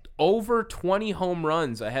is over 20 home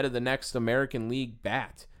runs ahead of the next American League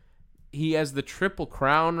bat. He has the triple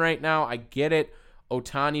crown right now. I get it.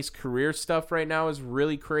 Ohtani's career stuff right now is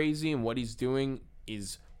really crazy, and what he's doing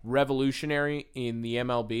is revolutionary in the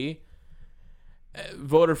MLB.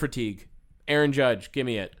 Voter fatigue. Aaron Judge, give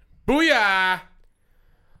me it. Booyah!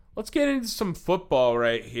 Let's get into some football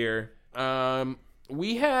right here.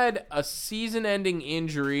 We had a season-ending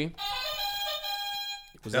injury.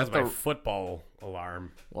 That's my football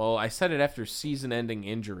alarm. Well, I said it after season-ending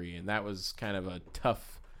injury, and that was kind of a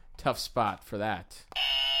tough spot for that.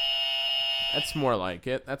 That's more like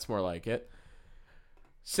it.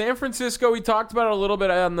 San Francisco, we talked about it a little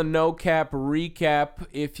bit on the No Cap recap.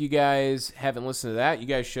 If you guys haven't listened to that, you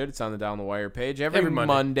guys should. It's on the Down the Wire page every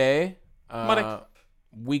Monday.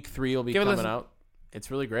 Week 3 will be coming out.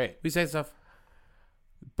 It's really great. We say stuff.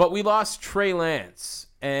 But we lost Trey Lance,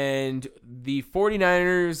 and the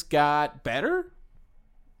 49ers got better?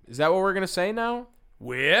 Is that what we're going to say now?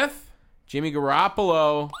 With Jimmy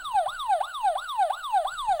Garoppolo.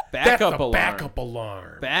 Backup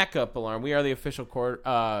alarm. Backup alarm. We are the official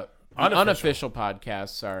unofficial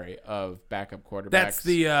podcast, of backup quarterbacks. That's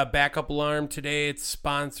the backup alarm. Today it's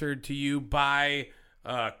sponsored to you by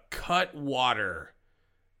Cutwater.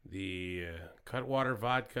 The Cutwater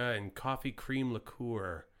vodka and coffee cream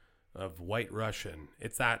liqueur of White Russian.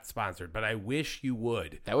 It's not sponsored, but I wish you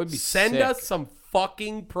would. That would be Send sick. us some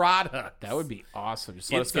fucking product. That would be awesome.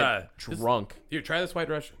 Just let us get drunk. Here, try this White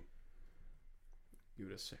Russian. Give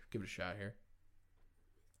it a shot here.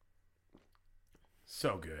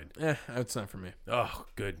 So good. It's not for me. Oh,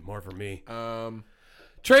 good. More for me.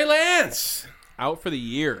 Trey Lance out for the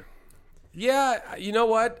year. Yeah, you know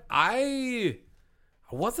what? I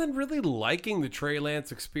wasn't really liking the Trey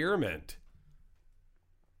Lance experiment.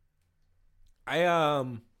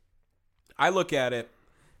 I look at it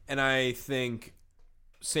and I think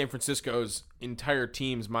San Francisco's entire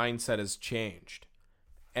team's mindset has changed.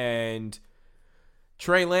 And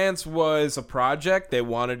Trey Lance was a project. They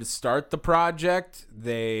wanted to start the project.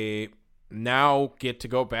 They now get to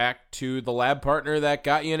go back to the lab partner that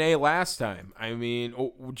got you an A last time. I mean,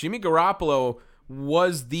 Jimmy Garoppolo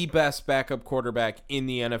was the best backup quarterback in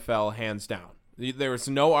the NFL, hands down. There was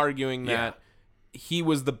no arguing that he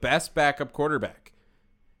was the best backup quarterback.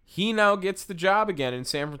 He now gets the job again in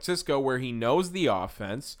San Francisco where he knows the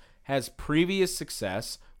offense, has previous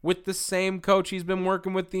success with the same coach he's been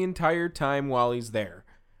working with the entire time while he's there.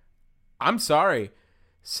 I'm sorry.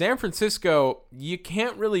 San Francisco, you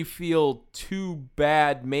can't really feel too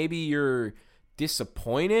bad. Maybe you're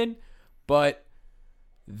disappointed, but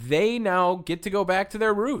they now get to go back to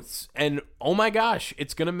their roots. And oh my gosh,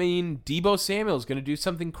 it's going to mean Deebo Samuel is going to do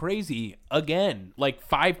something crazy again, like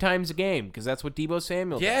 5 times a game, because that's what Deebo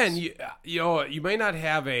Samuel does. Yeah, and you might not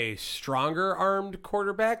have a stronger armed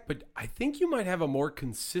quarterback, but I think you might have a more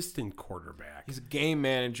consistent quarterback. He's a game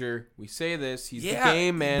manager. We say this. He's the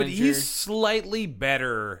game manager. But he's slightly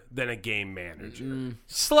better than a game manager.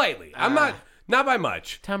 Slightly. I'm not by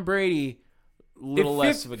much. Tom Brady, little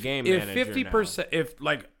less of a game manager. If 50%, if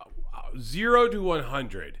like 0 to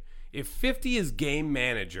 100, if 50 is game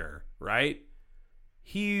manager, right?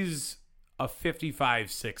 He's a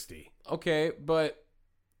 55-60. Okay, but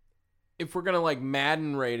if we're gonna like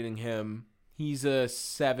Madden rating him, he's a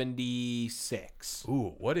 76.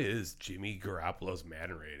 Ooh, what is Jimmy Garoppolo's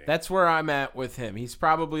Madden rating? That's where I'm at with him. He's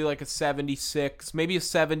probably like a 76, maybe a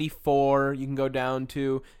 74. You can go down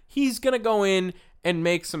to. He's gonna go in and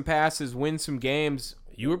make some passes, win some games.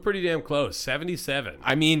 You were pretty damn close. 77.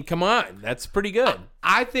 I mean, come on, that's pretty good.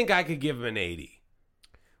 I think I could give him an 80.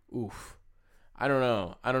 Oof. I don't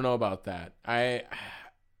know. I don't know about that.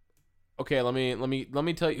 Okay, let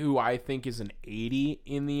me tell you who I think is an 80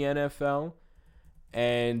 in the NFL,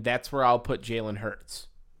 and that's where I'll put Jalen Hurts.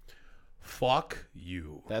 Fuck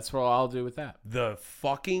you. That's what I'll do with that. The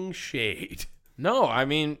fucking shade. No, I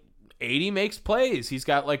mean, 80 makes plays. He's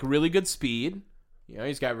got like really good speed. You know,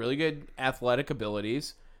 he's got really good athletic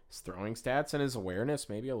abilities. His throwing stats and his awareness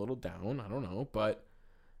maybe a little down. I don't know, but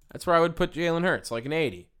that's where I would put Jalen Hurts, like an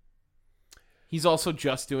 80. He's also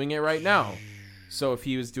just doing it right now. So if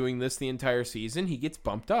he was doing this the entire season, he gets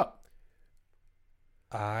bumped up.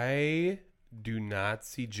 I do not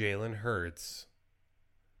see Jalen Hurts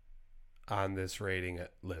on this rating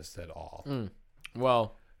list at all.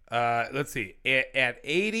 Well, let's see. At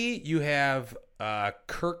 80, you have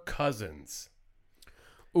Kirk Cousins.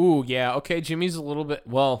 Ooh, yeah. Okay, Jimmy's a little bit.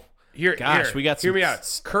 Well, we got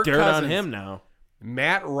some Kirk dirt Cousins. on him now.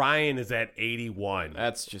 Matt Ryan is at 81.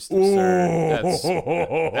 That's just absurd.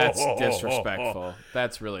 That's disrespectful.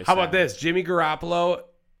 That's really sad. How about this? Jimmy Garoppolo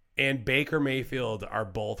and Baker Mayfield are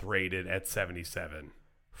both rated at 77.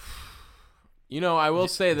 You know, I will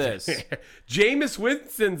say this. Jameis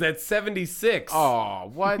Winston's at 76. Oh,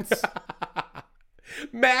 what?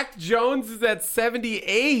 Mac Jones is at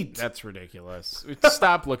 78. That's ridiculous.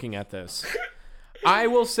 Stop looking at this. I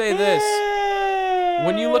will say this.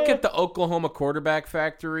 When you look at the Oklahoma quarterback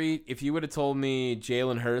factory, if you would have told me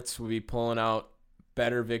Jalen Hurts would be pulling out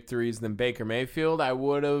better victories than Baker Mayfield, I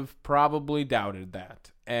would have probably doubted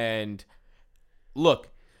that. And look,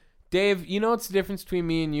 Dave, you know what's the difference between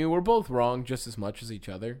me and you? We're both wrong just as much as each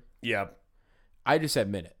other. Yep. I just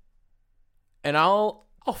admit it. And I'll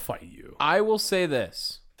fight you. I will say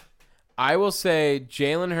this. I will say,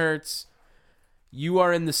 Jalen Hurts, you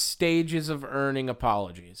are in the stages of earning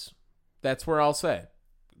apologies. That's where I'll say.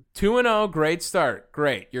 2-0, great start.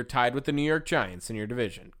 Great. You're tied with the New York Giants in your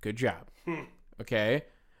division. Good job. Okay?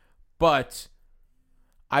 But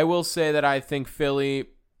I will say that I think Philly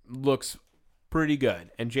looks pretty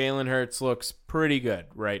good, and Jalen Hurts looks pretty good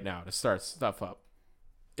right now to start stuff up.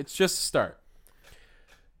 It's just a start.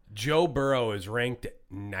 Joe Burrow is ranked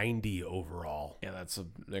 90 overall. Yeah,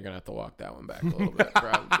 they're gonna have to walk that one back a little bit,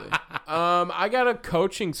 probably. I got a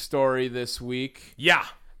coaching story this week. Yeah.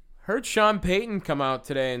 Heard Sean Payton come out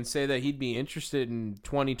today and say that he'd be interested in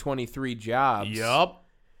 2023 jobs. Yup.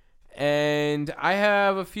 And I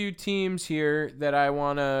have a few teams here that I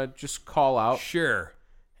want to just call out. Sure.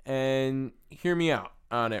 And hear me out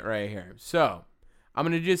on it right here. So, I'm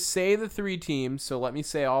going to just say the 3 teams. So, let me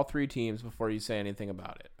say all 3 teams before you say anything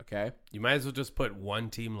about it, okay? You might as well just put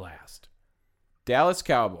one team last. Dallas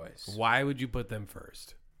Cowboys. Why would you put them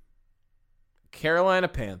first? Carolina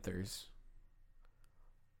Panthers.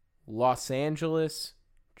 Los Angeles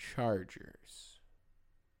Chargers.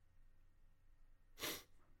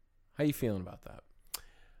 How you feeling about that?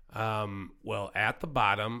 Well, at the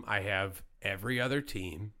bottom, I have every other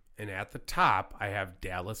team, and at the top, I have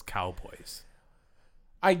Dallas Cowboys.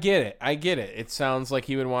 I get it. It sounds like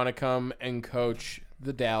he would want to come and coach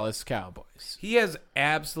the Dallas Cowboys. He has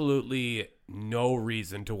absolutely no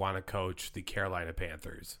reason to want to coach the Carolina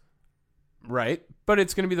Panthers. Right, but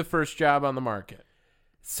it's going to be the first job on the market.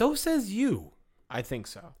 So says you. I think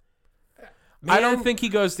so. Man, I don't think he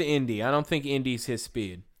goes to Indy. I don't think Indy's his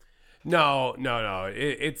speed. No.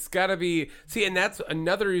 It's got to be... See, and that's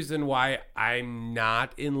another reason why I'm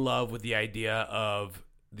not in love with the idea of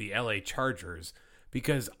the LA Chargers,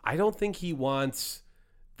 because I don't think he wants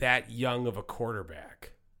that young of a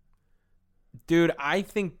quarterback. Dude, I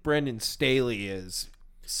think Brendan Staley is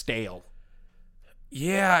stale.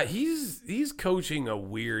 Yeah, he's coaching a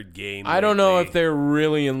weird game. I don't know lately. if they're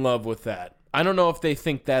really in love with that. I don't know if they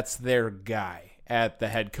think that's their guy at the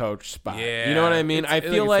head coach spot. Yeah, you know what I mean? I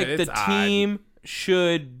feel like it's the odd. team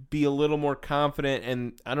should be a little more confident,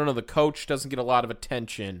 and I don't know, the coach doesn't get a lot of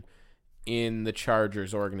attention in the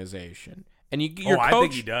Chargers organization. And your coach, I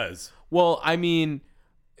think he does. Well, I mean,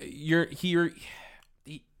 when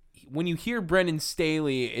you hear Brendan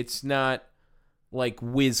Staley, it's not like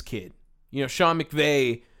whiz kid. You know, Sean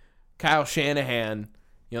McVay, Kyle Shanahan,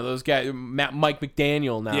 you know, those guys, Mike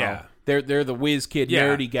McDaniel now. Yeah. They're the whiz kid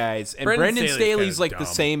nerdy guys. And Brendan Staley's like the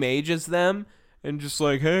same age as them and just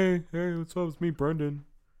like, hey, what's up? It's me, Brendan.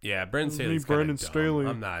 Yeah, Brendan Staley's Brendan dumb. Staley.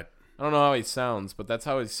 I'm not. I don't know how he sounds, but that's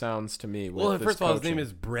how he sounds to me. Well, with first of all, his coaching. name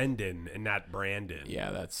is Brendan and not Brandon. Yeah,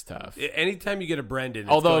 that's tough. Anytime you get a Brendan,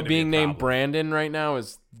 it's Although going to be a being named problem. Brandon right now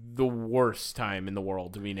is the worst time in the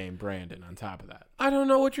world to be named Brandon on top of that. I don't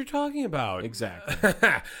know what you're talking about. Exactly.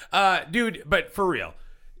 Dude, but for real,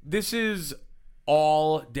 this is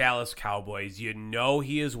all Dallas Cowboys. You know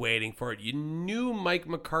he is waiting for it. You knew Mike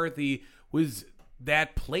McCarthy was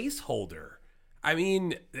that placeholder. I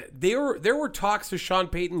mean, there were talks to Sean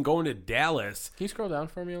Payton going to Dallas. Can you scroll down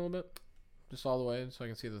for me a little bit? Just all the way so I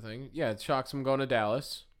can see the thing. Yeah, it shocks him going to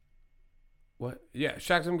Dallas. What? Yeah,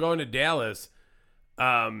 shocks him going to Dallas.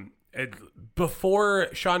 Before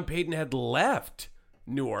Sean Payton had left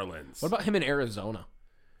New Orleans. What about him in Arizona?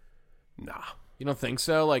 Nah. You don't think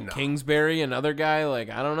so? Like No. Kingsbury, another guy? Like,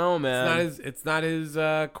 I don't know, man. It's not his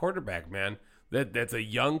quarterback, man. That's a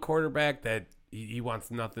young quarterback that he wants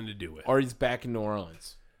nothing to do with. Or he's back in New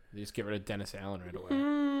Orleans. They just get rid of Dennis Allen right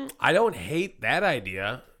away. I don't hate that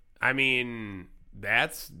idea. I mean,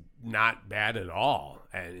 that's not bad at all,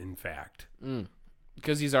 in fact.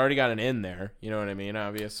 Because he's already got an in there. You know what I mean,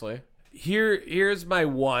 obviously. Here's my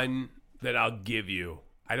one that I'll give you.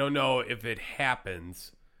 I don't know if it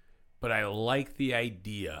happens, but I like the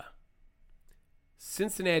idea.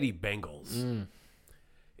 Cincinnati Bengals.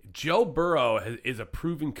 Joe Burrow is a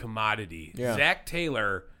proven commodity. Yeah. Zach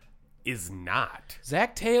Taylor is not.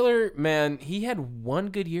 Zach Taylor, man, he had one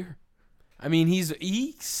good year. I mean,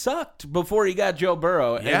 he sucked before he got Joe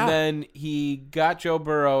Burrow. Yeah. And then he got Joe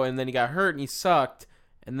Burrow, and then he got hurt, and he sucked.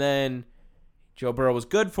 And then Joe Burrow was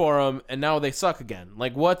good for him, and now they suck again.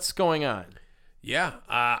 Like, what's going on? Yeah,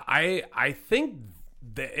 I think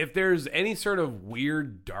that if there's any sort of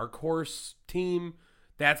weird dark horse team,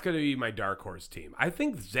 that's going to be my dark horse team. I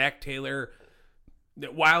think Zach Taylor,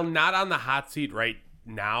 while not on the hot seat right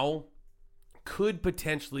now, could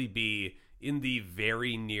potentially be in the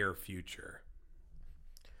very near future.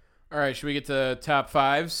 All right, should we get to top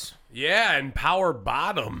fives? Yeah, and power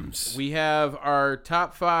bottoms. We have our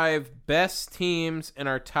top 5 best teams and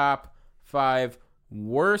our top 5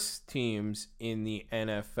 worst teams in the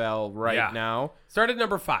NFL right now. Start at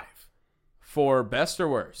number 5. For best or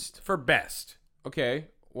worst? For best. Okay,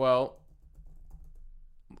 well,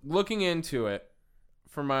 looking into it,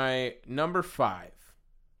 for my number 5,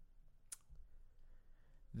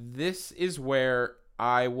 this is where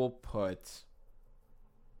I will put...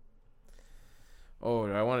 Oh,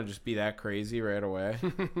 do I want to just be that crazy right away?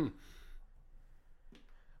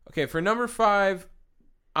 Okay, for number 5,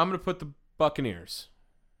 I'm going to put the Buccaneers.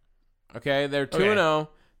 Okay, they're 2-0.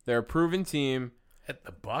 They're a proven team. At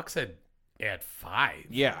the Bucks at 5.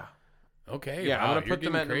 Yeah. Okay. Yeah, wow, I'm going to you're put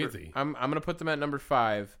them getting at crazy. I'm going to put them at number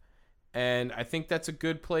 5. And I think that's a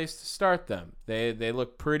good place to start them. They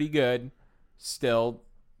look pretty good still.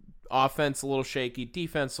 Offense a little shaky.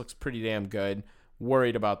 Defense looks pretty damn good.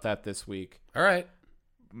 Worried about that this week. All right.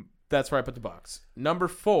 That's where I put the Bucks. Number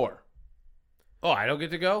 4. Oh, I don't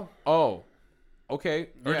get to go? Oh, okay.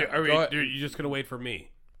 Or Yeah, are go ahead. you just going to wait for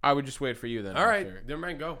me? I would just wait for you then. All right. after. Never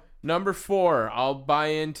mind, go. Number 4. I'll buy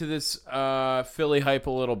into this Philly hype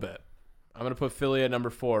a little bit. I'm going to put Philly at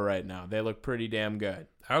number 4 right now. They look pretty damn good.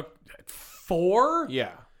 4?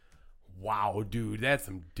 Yeah. Wow, dude, that's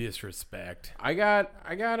some disrespect. I got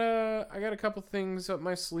a couple things up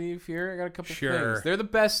my sleeve here. I got a couple Sure. things. They're the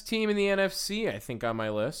best team in the NFC, I think, on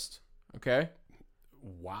my list. Okay.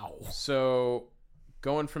 Wow. So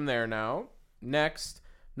going from there now. Next,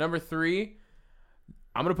 number 3,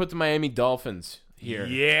 I'm gonna put the Miami Dolphins here.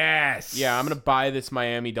 Yes. Yeah, I'm gonna buy this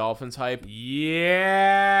Miami Dolphins hype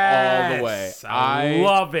Yes. all the way. I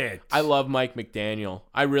love it. I love Mike McDaniel.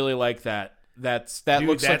 I really like that. That Dude,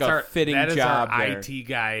 looks like a fitting that is job our there. IT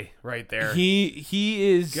guy right there.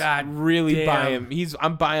 He is God really damn. buying.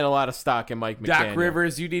 I'm buying a lot of stock in Mike McDaniel. Doc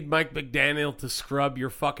Rivers, you need Mike McDaniel to scrub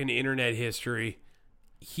your fucking internet history.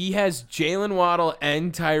 He has Jalen Waddle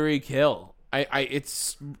and Tyreek Hill.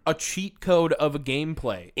 It's a cheat code of a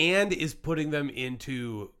gameplay. And is putting them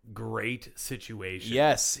into great situations.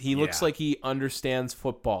 Yes, he looks like he understands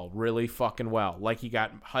football really fucking well. Like he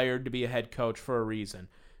got hired to be a head coach for a reason.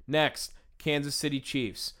 Next, Kansas City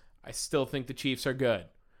Chiefs. I still think the Chiefs are good.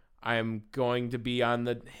 I am going to be on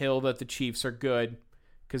the hill that the Chiefs are good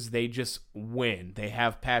because they just win. They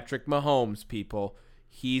have Patrick Mahomes, people.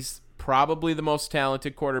 He's probably the most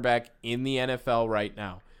talented quarterback in the NFL right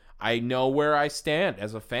now. I know where I stand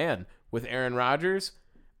as a fan with Aaron Rodgers.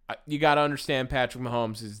 You got to understand Patrick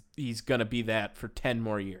Mahomes he's going to be that for 10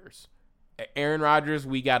 more years. Aaron Rodgers,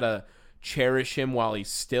 we got to cherish him while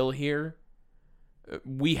he's still here.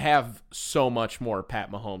 We have so much more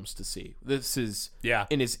Pat Mahomes to see. This is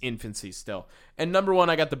in his infancy still. And number 1,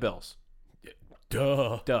 I got the Bills.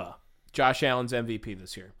 Duh. Josh Allen's MVP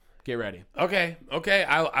this year. Get ready. Okay.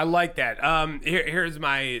 I like that. Here's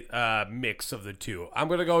my mix of the two. I'm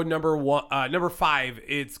gonna go number 5.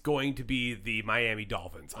 It's going to be the Miami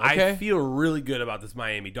Dolphins. Okay. I feel really good about this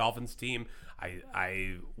Miami Dolphins team.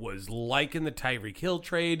 I was liking the Tyreek Hill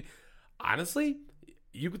trade. Honestly,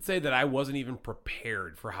 you could say that I wasn't even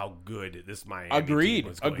prepared for how good this Miami team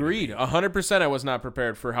was going to be. 100% I was not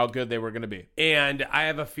prepared for how good they were going to be. And I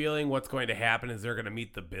have a feeling what's going to happen is they're going to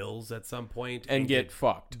meet the Bills at some point and get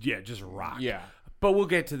fucked. Yeah, just rocked. Yeah. But we'll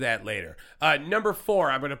get to that later. Number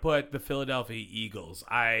 4, I'm going to put the Philadelphia Eagles.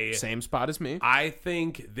 Same spot as me. I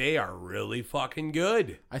think they are really fucking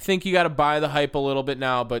good. I think you got to buy the hype a little bit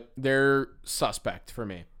now, but they're suspect for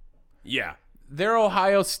me. Yeah. They're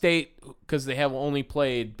Ohio State because they have only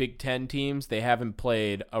played Big Ten teams. They haven't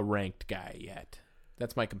played a ranked guy yet.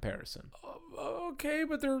 That's my comparison. Okay,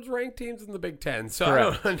 but there's ranked teams in the Big Ten, so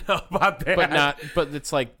Correct. I don't know about that. But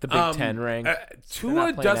it's like the Big Ten ranked.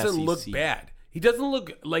 Tua doesn't look bad. He doesn't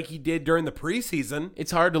look like he did during the preseason.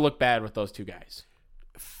 It's hard to look bad with those two guys.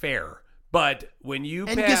 Fair, but when you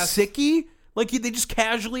and pass, Gesicki, like they just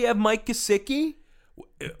casually have Mike Gesicki.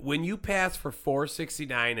 When you pass for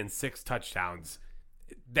 469 and 6 touchdowns,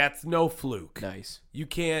 that's no fluke. Nice. You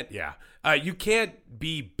can't, you can't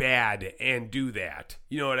be bad and do that.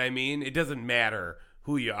 You know what I mean? It doesn't matter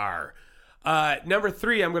who you are. Number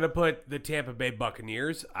 3, I'm going to put the Tampa Bay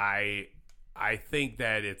Buccaneers. I think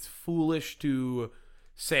that it's foolish to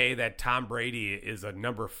say that Tom Brady is a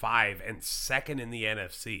number 5 and second in the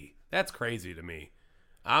NFC. That's crazy to me.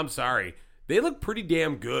 I'm sorry. They look pretty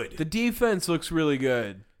damn good. The defense looks really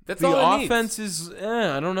good. That's the all it offense needs. is,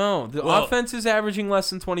 I don't know. The offense is averaging less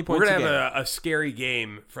than 20 points We're a going to game. have a scary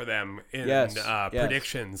game for them in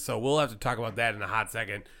predictions, so we'll have to talk about that in a hot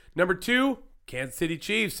second. Number 2, Kansas City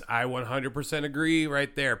Chiefs. I 100% agree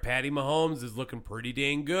right there. Patty Mahomes is looking pretty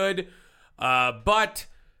dang good, but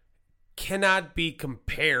cannot be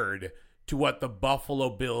compared to what the Buffalo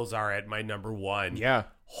Bills are at my number 1. Yeah.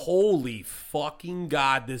 Holy fucking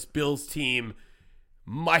God, this Bills team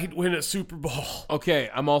might win a Super Bowl. Okay,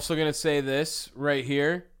 I'm also going to say this right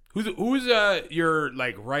here. Who's you're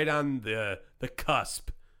like right on the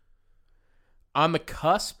cusp? On the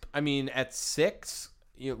cusp? I mean, at 6,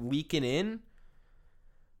 leaking in?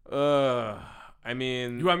 I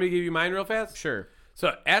mean... You want me to give you mine real fast? Sure.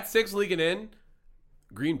 So, at 6 leaking in,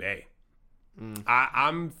 Green Bay.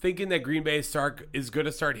 I'm thinking that Green Bay is going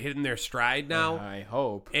to start hitting their stride now. I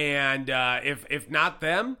hope. And if not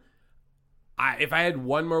them, if I had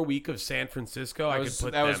one more week of San Francisco, I could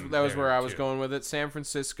put them. That was where I was too. going with it. San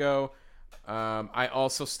Francisco. I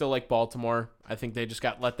also still like Baltimore. I think they just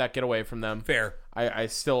let that get away from them. Fair. I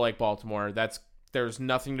still like Baltimore. There's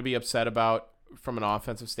nothing to be upset about from an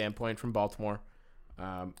offensive standpoint from Baltimore.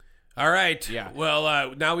 All right. Yeah.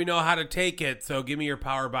 Well, now we know how to take it. So give me your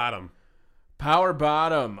power bottom. Power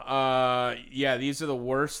bottom. These are the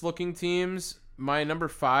worst looking teams. My number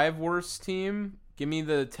 5 worst team. Give me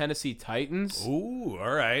the Tennessee Titans. Ooh,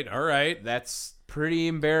 all right. That's pretty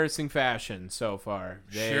embarrassing fashion so far.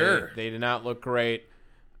 Sure. They did not look great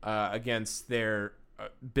against their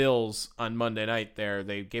Bills on Monday night there.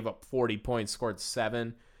 They gave up 40 points, scored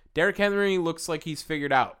 7. Derrick Henry looks like he's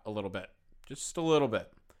figured out a little bit. Just a little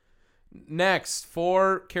bit. Next,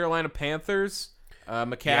 for Carolina Panthers,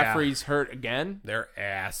 McCaffrey's hurt again. They're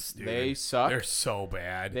ass, dude. They suck. They're so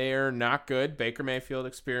bad. They're not good. Baker Mayfield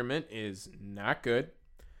experiment is not good.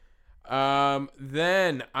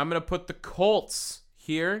 Then I'm going to put the Colts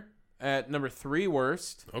here at number 3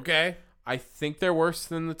 worst. Okay. I think they're worse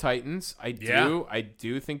than the Titans. I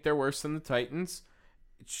do think they're worse than the Titans.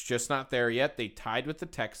 It's just not there yet. They tied with the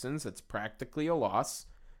Texans. That's practically a loss.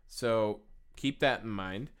 So keep that in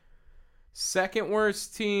mind. Second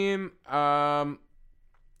worst team,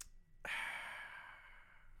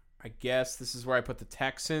 I guess this is where I put the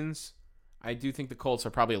Texans. I do think the Colts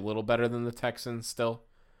are probably a little better than the Texans still.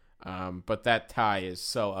 But that tie is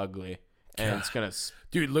so ugly. And it's going to...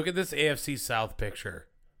 Dude, look at this AFC South picture.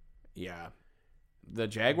 Yeah. The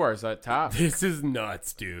Jaguars at top. This is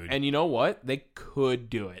nuts, dude. And you know what? They could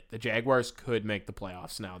do it. The Jaguars could make the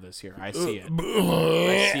playoffs now this year. I see it.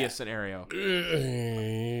 I see a scenario.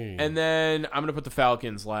 And then I'm going to put the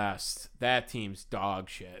Falcons last. That team's dog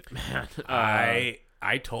shit, man.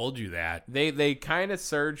 I told you that. They kind of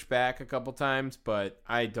surged back a couple times, but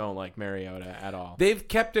I don't like Mariota at all. They've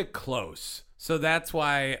kept it close. So that's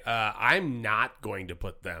why I'm not going to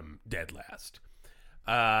put them dead last.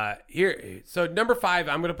 So number 5,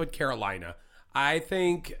 I'm going to put Carolina. I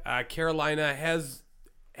think Carolina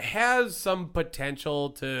has some potential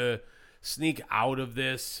to sneak out of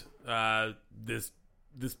this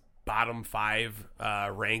bottom 5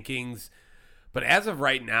 rankings. But as of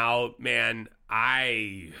right now, man,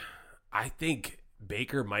 I think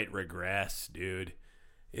Baker might regress, dude.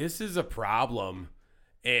 This is a problem.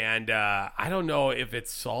 And I don't know if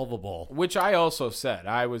it's solvable. Which I also said.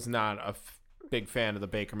 I was not a big fan of the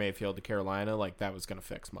Baker Mayfield to Carolina. Like, that was going to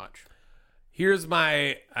fix much. Here's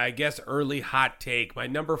my, I guess, early hot take. My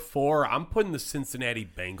number 4, I'm putting the Cincinnati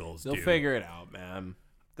Bengals, They'll dude. figure it out, man.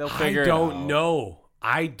 They'll figure it out.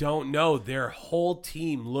 I don't know. Their whole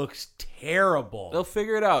team looks terrible. They'll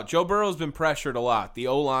figure it out. Joe Burrow's been pressured a lot. The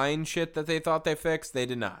O-line shit that they thought they fixed, they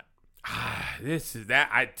did not. This is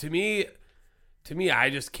that. To me, I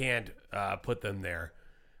just can't put them there.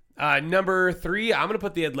 Number 3, I'm going to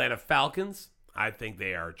put the Atlanta Falcons. I think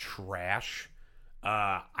they are trash.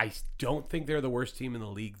 I don't think they're the worst team in the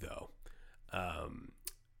league, though.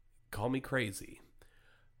 Call me crazy.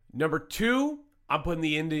 Number 2, I'm putting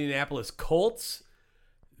the Indianapolis Colts.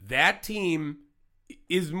 That team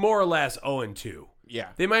is more or less 0-2. Yeah.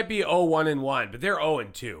 They might be 0-1-1, but they're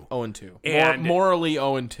 0-2. 0-2. And morally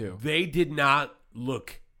 0-2. They did not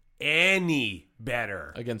look any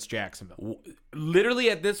better Against Jacksonville. Literally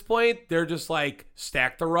at this point, they're just like,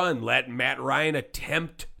 stack the run. Let Matt Ryan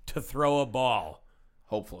attempt to throw a ball.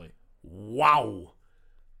 Hopefully. Wow.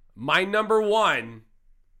 My number 1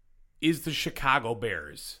 is the Chicago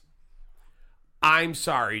Bears. I'm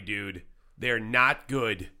sorry, dude. They're not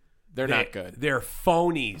good. They're not good. They're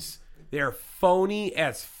phonies. They're phony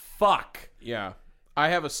as fuck. Yeah. I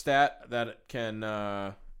have a stat that can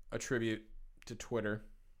attribute to Twitter.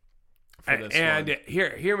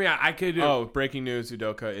 Hear me out. I could. Breaking news: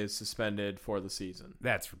 Udoka is suspended for the season.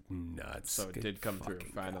 That's nuts. So it did come through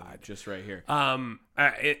finally, just right here.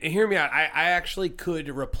 Hear me out. I actually could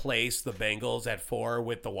replace the Bengals at 4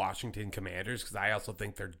 with the Washington Commanders because I also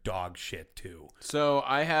think they're dog shit too. So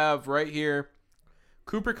I have right here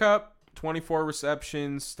Cooper Kupp, 24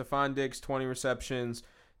 receptions. Stephon Diggs, 20 receptions.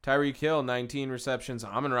 Tyreek Hill, 19 receptions.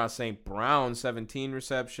 Amon-Ra St. Brown, 17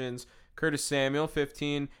 receptions. Curtis Samuel,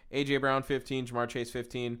 15. A.J. Brown, 15. Jamar Chase,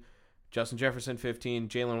 15. Justin Jefferson, 15.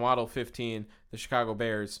 Jalen Waddle, 15. The Chicago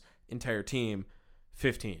Bears, entire team,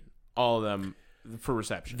 15. All of them for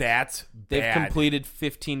reception. That's bad. They've completed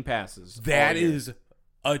 15 passes. That is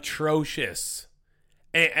atrocious.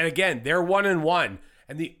 And again, they're 1-1.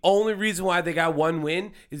 And the only reason why they got one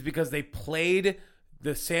win is because they played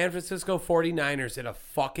the San Francisco 49ers in a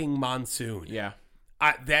fucking monsoon. Yeah.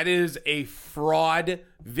 That is a fraud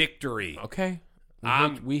victory. Okay.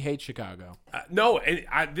 We hate Chicago. No,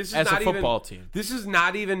 this is as not a football team. This is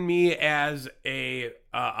not even me as a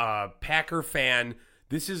Packer fan.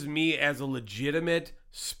 This is me as a legitimate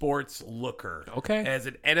sports looker. Okay. As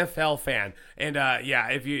an NFL fan. And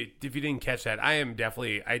if you didn't catch that, I am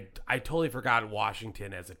definitely I totally forgot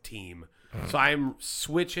Washington as a team. So I'm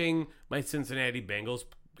switching my Cincinnati Bengals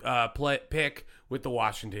pick with the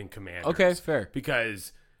Washington Commanders. Okay, it's fair.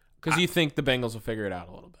 Because you think the Bengals will figure it out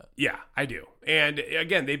a little bit. Yeah, I do. And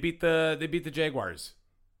again, they beat the Jaguars.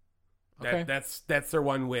 Okay. That's their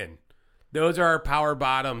one win. Those are our power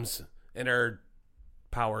bottoms and our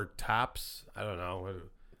power tops. I don't know.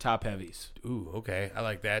 Top heavies. Ooh, okay. I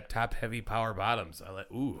like that. Top heavy power bottoms. I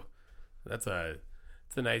like. Ooh, that's a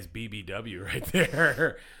nice BBW right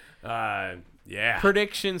there. Yeah.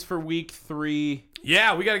 Predictions for week 3.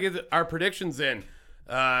 Yeah, we got to get our predictions in.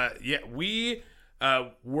 We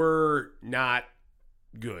were not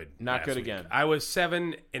good. Not good week. again. I was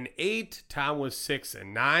 7-8. Tom was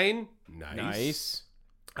 6-9. Nice.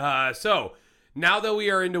 So now that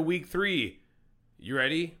we are into week 3, you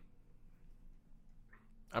ready?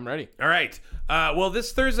 I'm ready. All right. Well,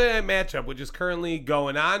 this Thursday night matchup, which is currently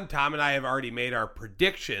going on, Tom and I have already made our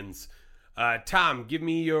predictions. Tom, give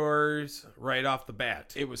me yours right off the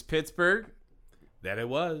bat. It was Pittsburgh That it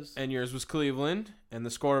was. And yours was Cleveland. And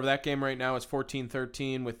the score of that game right now is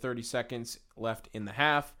 14-13 with 30 seconds left in the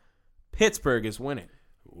half. Pittsburgh is winning.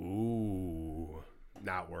 Ooh,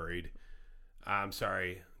 not worried. I'm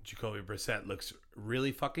sorry. Jacoby Brissett looks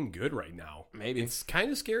really fucking good right now. Maybe. It's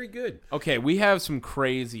kind of scary good. Okay, we have some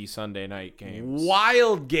crazy Sunday night games.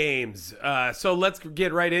 Wild games. So let's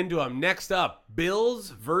get right into them. Next up, Bills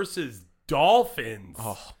versus Dolphins.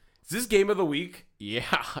 Oh. Is this game of the week?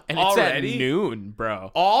 Yeah, and Already? it's at noon,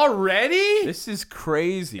 bro. Already? This is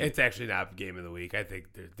crazy. It's actually not game of the week. I think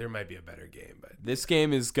there might be a better game, but This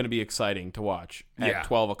game is going to be exciting to watch at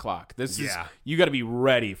 12 o'clock. You got to be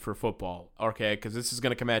ready for football, okay? Because this is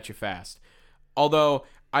going to come at you fast. Although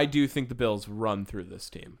I do think the Bills run through this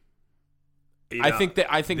team. I think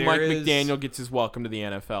Mike McDaniel gets his welcome to the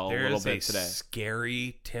NFL a little bit today. There is a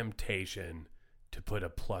scary temptation to put a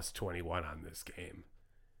plus 21 on this game.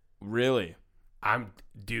 Really? I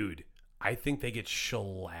think they get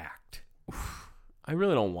shellacked. I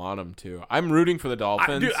really don't want them to. I'm rooting for the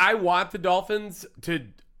Dolphins. I want the Dolphins to,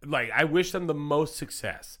 I wish them the most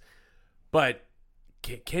success. But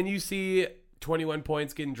can you see 21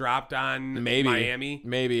 points getting dropped on Miami?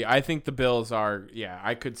 Maybe. I think the Bills are,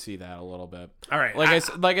 I could see that a little bit. All right.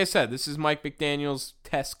 Like I said, this is Mike McDaniel's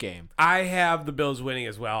test game. I have the Bills winning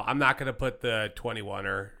as well. I'm not going to put the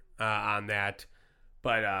 21er on that.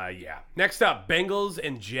 But, Next up, Bengals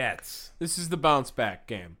and Jets. This is the bounce back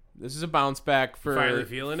game. This is a bounce back for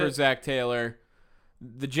Zach Taylor.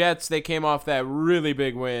 The Jets, they came off that really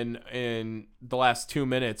big win in the last 2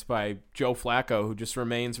 minutes by Joe Flacco, who just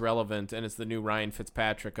remains relevant and is the new Ryan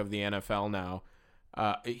Fitzpatrick of the NFL now.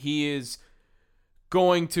 He is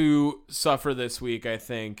going to suffer this week, I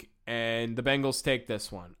think, and the Bengals take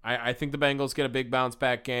this one. I think the Bengals get a big bounce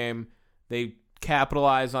back game. They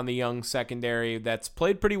capitalize on the young secondary that's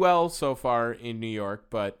played pretty well so far in New York,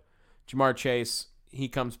 but Jamar Chase, he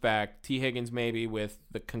comes back. T. Higgins maybe with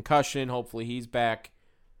the concussion. Hopefully he's back.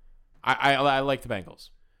 I like the Bengals.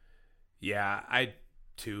 Yeah, I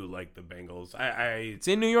too like the Bengals. It's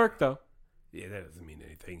in New York though. Yeah, that doesn't mean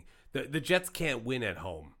anything. The Jets can't win at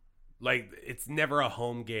home. It's never a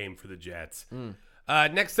home game for the Jets.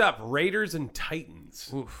 Next up, Raiders and Titans.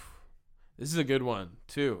 Oof. This is a good one,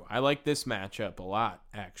 too. I like this matchup a lot,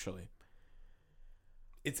 actually.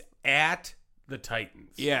 It's at the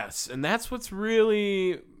Titans. Yes, and that's what's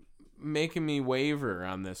really making me waver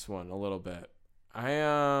on this one a little bit.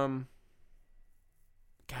 Gosh,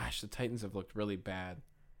 the Titans have looked really bad.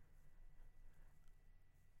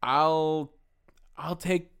 I'll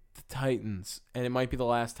take the Titans, and it might be the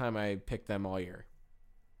last time I pick them all year.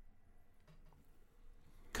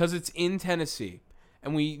 Because it's in Tennessee.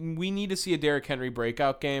 And we need to see a Derrick Henry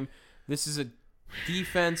breakout game. This is a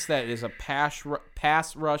defense that is a pass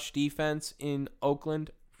rush defense in Oakland.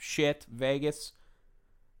 Vegas.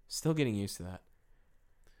 Still getting used to that.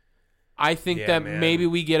 I think maybe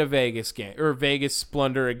we get a Vegas game or Vegas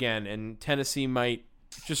splendor again, and Tennessee might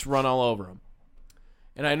just run all over them.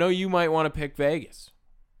 And I know you might want to pick Vegas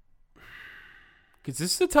because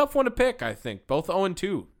this is a tough one to pick. I think both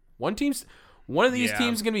 0-2. One of these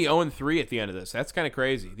teams is going to be 0-3 at the end of this. That's kind of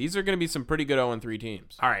crazy. These are going to be some pretty good 0-3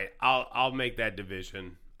 teams. All right, I'll make that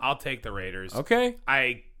division. I'll take the Raiders. Okay.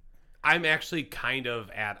 I'm actually kind of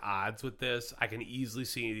at odds with this. I can easily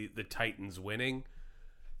see the Titans winning,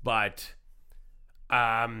 but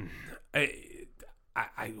who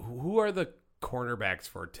are the cornerbacks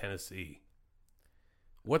for Tennessee?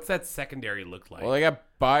 What's that secondary look like? Well, they got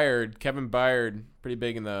Kevin Byard, pretty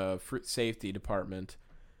big in the safety department.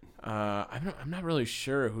 I'm not really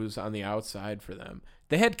sure who's on the outside for them.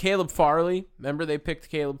 They had Caleb Farley. Remember they picked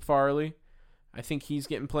Caleb Farley? I think he's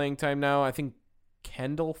getting playing time now. I think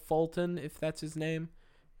Kendall Fulton, if that's his name.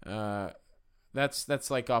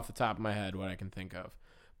 That's like off the top of my head what I can think of.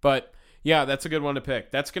 But yeah, that's a good one to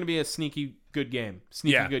pick. That's going to be a sneaky good game.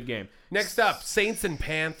 Good game. Next up, Saints and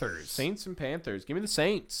Panthers. Saints and Panthers. Give me the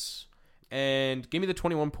Saints. And give me the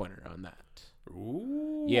 21-pointer on that.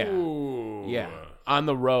 Ooh. Yeah. On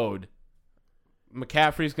the road.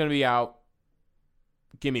 McCaffrey's going to be out.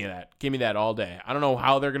 Give me that. Give me that all day. I don't know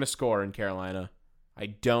how they're going to score in Carolina. I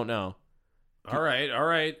don't know. All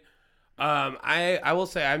right. I will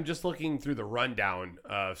say I'm just looking through the rundown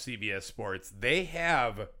of CBS Sports. They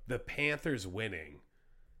have the Panthers winning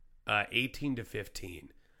 18-15.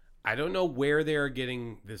 I don't know where they're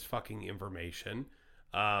getting this fucking information.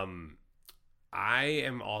 I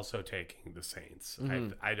am also taking the Saints.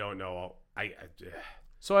 Mm-hmm. I don't know.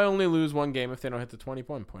 So I only lose one game if they don't hit the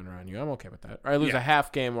 21-pointer on you. I'm okay with that. Or I lose a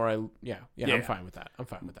half game, or I'm fine with that.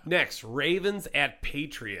 Next, Ravens at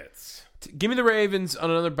Patriots. Give me the Ravens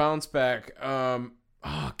on another bounce back.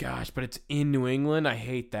 Oh, gosh, but it's in New England. I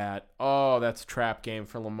hate that. Oh, that's a trap game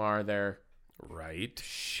for Lamar there. Right.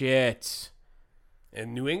 Shit.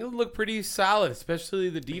 And New England looked pretty solid, especially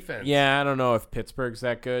the defense. Yeah, I don't know if Pittsburgh's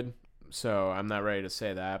that good, so I'm not ready to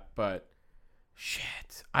say that, but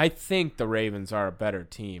shit. I think the Ravens are a better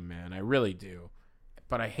team, man. I really do.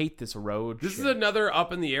 But I hate this road This shit. is another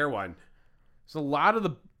up in the air one. There's a lot of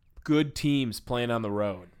the good teams playing on the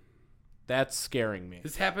road. That's scaring me.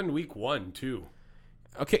 This happened week 1, too.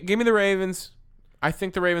 Okay, give me the Ravens. I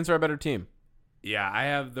think the Ravens are a better team. Yeah, I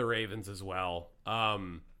have the Ravens as well.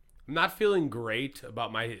 I'm not feeling great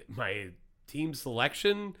about my team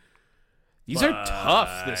selection. These are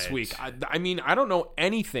tough this week. I mean, I don't know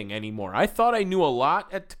anything anymore. I thought I knew a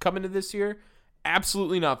lot at coming to this year.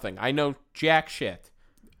 Absolutely nothing. I know jack shit.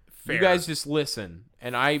 Fair. You guys just listen,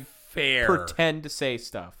 and I pretend to say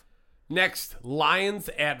stuff. Next, Lions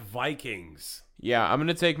at Vikings. Yeah, I'm going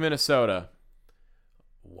to take Minnesota.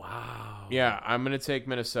 Wow. Yeah, I'm going to take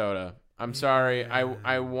Minnesota. I'm sorry.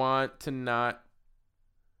 I want to not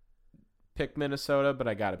pick Minnesota, but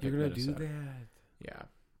I got to pick You're going to Minnesota. do that? Yeah.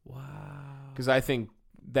 Wow. Because I think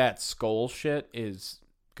that skull shit is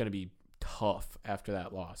going to be tough after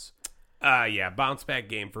that loss. Yeah, bounce back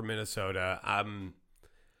game for Minnesota.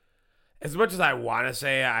 As much as I want to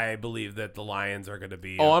say, I believe that the Lions are going to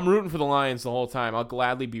be. I'm rooting for the Lions the whole time. I'll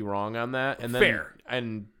gladly be wrong on that, and then Fair.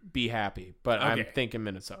 and be happy. But I'm thinking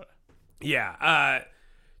Minnesota. Yeah.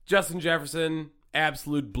 Justin Jefferson,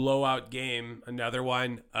 absolute blowout game. Another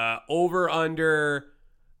one. Over under.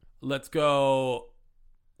 Let's go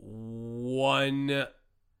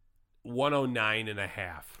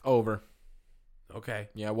 109.5. Over. Okay.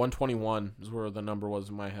 Yeah, 121 is where the number was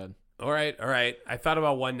in my head. All right. I thought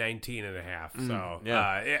about 119.5. So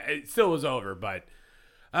yeah. It still was over. But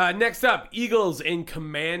next up, Eagles and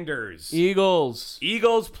Commanders. Eagles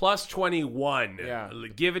plus 21. Yeah.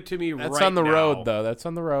 Give it to me right now. That's on the road, though. That's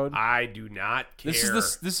on the road. I do not care.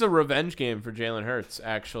 This is a revenge game for Jalen Hurts,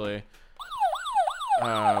 actually.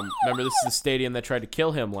 Remember, this is the stadium that tried to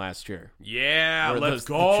kill him last year. Yeah, let's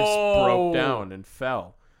go. Just broke down and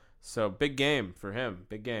fell. So, big game for him.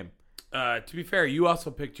 Big game. To be fair, you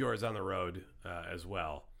also picked yours on the road as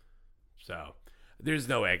well. So, there's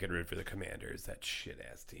no way I can root for the Commanders, that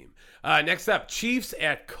shit-ass team. Next up, Chiefs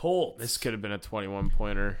at Colts. This could have been a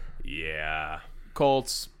 21-pointer. Yeah.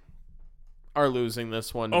 Colts are losing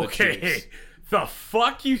this one to the Chiefs. The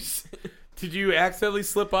fuck you... Did you accidentally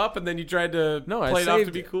slip up and then you tried to play it off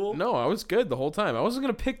to be cool? No, I was good the whole time. I wasn't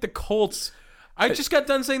going to pick the Colts. I just got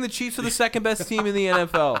done saying the Chiefs are the second best team in the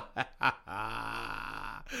NFL.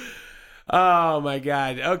 Oh, my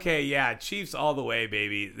God. Okay, yeah, Chiefs all the way,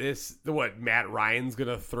 baby. Matt Ryan's going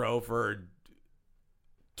to throw for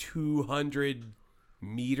 200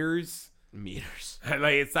 meters?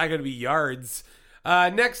 Like, it's not going to be yards.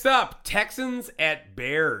 Next up, Texans at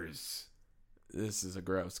Bears. This is a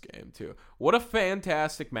gross game, too. What a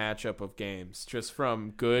fantastic matchup of games, just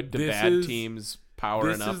from good to bad teams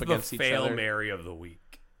powering up against each other. This is the Fail Mary of the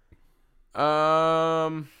week.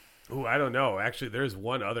 Ooh, I don't know. Actually, there's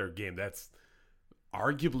one other game that's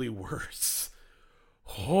arguably worse.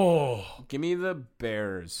 Oh. Give me the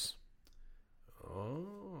Bears.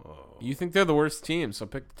 Oh. You think they're the worst team, so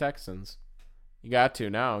pick the Texans. You got to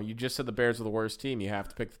now. You just said the Bears are the worst team. You have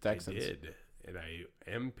to pick the Texans. I did. And I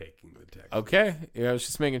am picking the Texans. Okay. Yeah, I was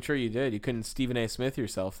just making sure you did. You couldn't Stephen A. Smith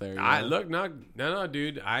yourself there. No,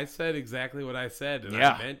 dude. I said exactly what I said, and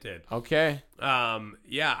I meant it. Okay.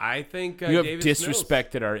 Yeah, I think you have Davis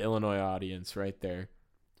disrespected our Illinois audience right there.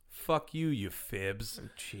 Fuck you fibs.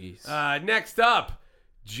 Jeez. Next up,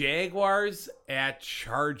 Jaguars at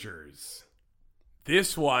Chargers.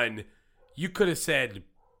 This one, you could have said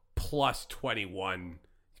plus 21.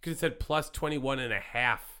 You could have said plus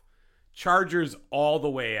 21.5. Chargers all the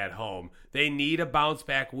way at home. They need a bounce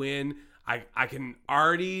back win. I can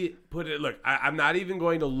already put it. Look, I'm not even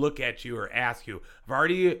going to look at you or ask you. I've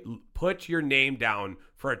already put your name down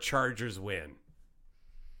for a Chargers win.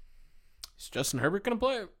 Is Justin Herbert going to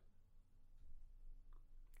play?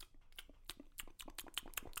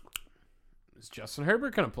 Is Justin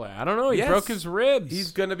Herbert going to play? I don't know. He broke his ribs.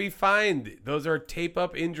 He's going to be fine. Those are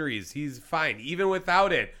tape-up injuries. He's fine, even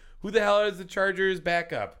without it. Who the hell is the Chargers'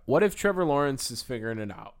 backup? What if Trevor Lawrence is figuring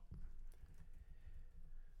it out?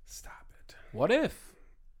 Stop it. What if?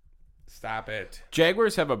 Stop it.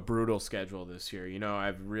 Jaguars have a brutal schedule this year. You know,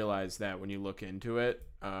 I've realized that when you look into it.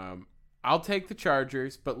 I'll take the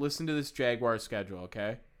Chargers, but listen to this Jaguar schedule,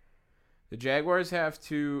 okay? The Jaguars have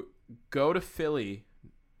to go to Philly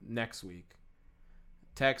next week.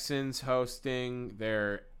 Texans hosting.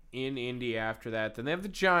 They're in Indy after that. Then they have the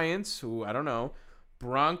Giants, who, I don't know.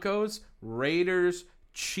 Broncos, Raiders,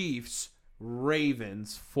 Chiefs,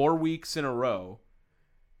 Ravens, 4 weeks in a row.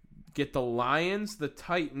 Get the Lions, the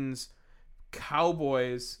Titans,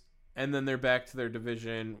 Cowboys, and then they're back to their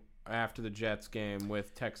division after the Jets game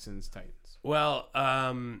with Texans, Titans. Well,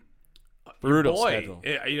 Brutal schedule.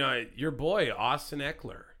 Your boy, Austin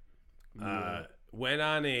Eckler, went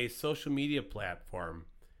on a social media platform,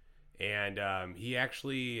 and he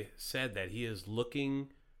actually said that he is looking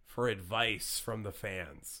for advice from the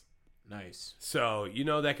fans. Nice. So,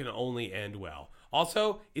 that can only end well.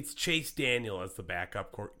 Also, it's Chase Daniel as the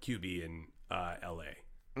backup QB in L.A.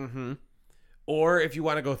 Mm-hmm. Or if you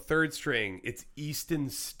want to go third string, it's Easton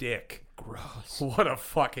Stick. Gross. What a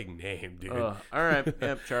fucking name, dude. All right.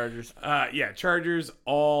 Yep, Chargers. Chargers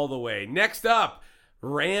all the way. Next up,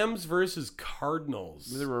 Rams versus Cardinals.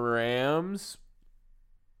 The Rams.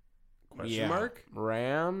 Question mark?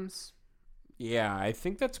 Rams. Yeah, I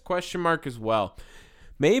think that's a question mark as well.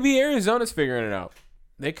 Maybe Arizona's figuring it out.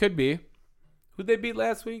 They could be. Who'd they beat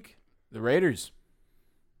last week? The Raiders.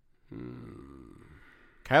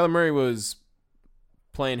 Kyler Murray was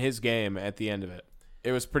playing his game at the end of it.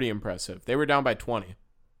 It was pretty impressive. They were down by 20.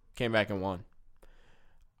 Came back and won.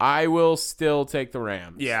 I will still take the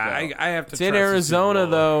Rams. Yeah, I have to. It's in Arizona,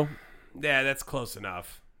 though. Yeah, that's close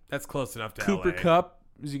enough. That's close enough to Cooper LA. Kupp,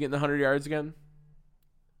 is he getting the 100 yards again?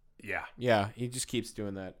 Yeah. Yeah, he just keeps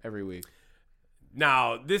doing that every week.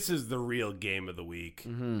 Now, this is the real game of the week.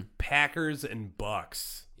 Mm-hmm. Packers and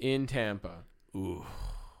Bucks. In Tampa. Ooh.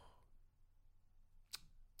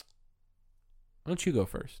 Why don't you go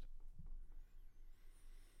first?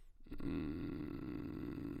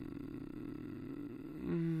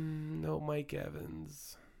 No Mike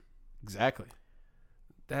Evans. Exactly.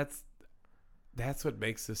 That's what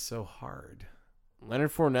makes this so hard.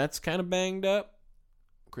 Leonard Fournette's kind of banged up.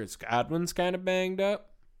 Chris Godwin's kind of banged up.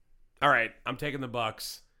 All right, I'm taking the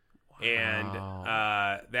Bucks. And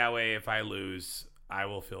that way, if I lose, I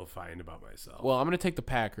will feel fine about myself. Well, I'm going to take the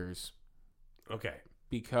Packers. Okay.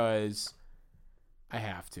 Because I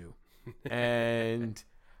have to. And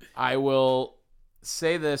I will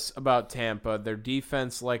say this about Tampa. Their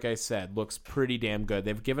defense, like I said, looks pretty damn good.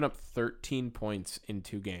 They've given up 13 points in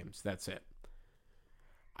 2 games. That's it.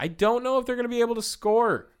 I don't know if they're going to be able to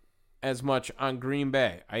score as much on Green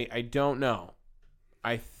Bay. I don't know.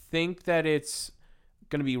 I think that it's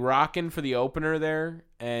going to be rocking for the opener there,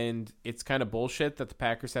 and it's kind of bullshit that the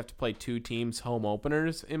Packers have to play 2 teams home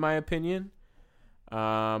openers, in my opinion.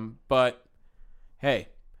 But, hey,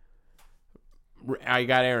 I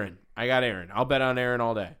got Aaron. I'll bet on Aaron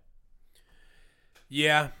all day.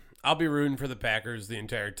 Yeah, I'll be rooting for the Packers the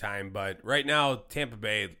entire time, but right now, Tampa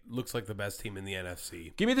Bay looks like the best team in the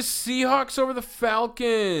NFC. Give me the Seahawks over the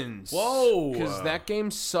Falcons. Whoa. Because that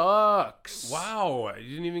game sucks. Wow.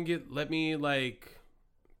 You didn't even let me,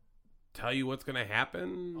 tell you what's going to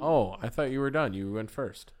happen? Oh, I thought you were done. You went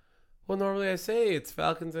first. Well, normally I say it's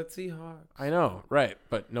Falcons at Seahawks. I know, right,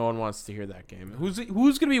 but no one wants to hear that game. Who's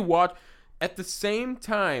going to be watching? At the same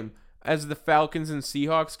time as the Falcons and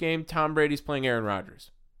Seahawks game, Tom Brady's playing Aaron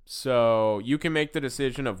Rodgers. So you can make the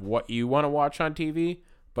decision of what you want to watch on TV,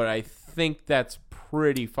 but I think that's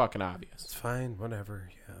pretty fucking obvious. It's fine, whatever.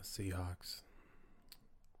 Yeah, Seahawks.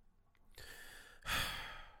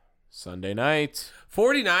 Sunday night.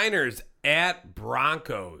 49ers at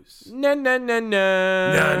Broncos. Na na na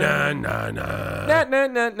na. Na na na na. Na na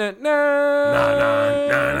na na na. Na na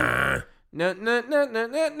na na. Na na na na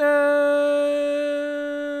na na.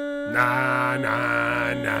 Na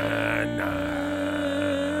na na na.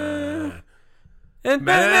 And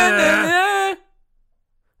na na na na.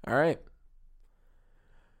 All right.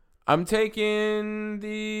 I'm taking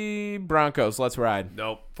the Broncos. Let's ride.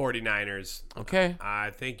 Nope, 49ers. Okay.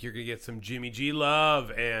 I think you're going to get some Jimmy G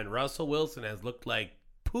love, and Russell Wilson has looked like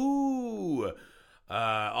poo.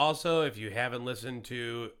 Also, if you haven't listened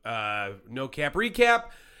to No Cap Recap,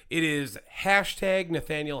 it is hashtag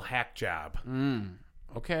Nathaniel Hackjob.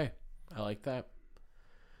 Okay. I like that.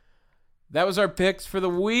 That was our picks for the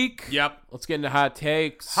week. Yep. Let's get into hot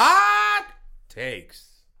takes. Hot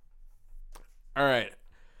takes. All right.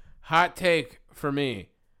 Hot take for me.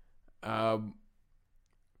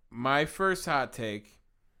 My first hot take,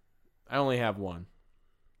 I only have one.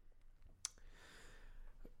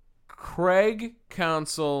 Craig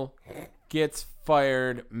Counsell gets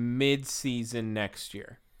fired mid-season next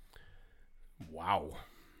year. Wow.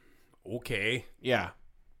 Okay. Yeah.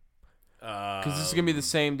 Because this is going to be the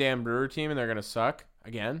same damn Brewer team, and they're going to suck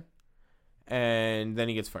again. And then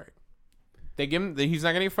he gets fired. They give him. He's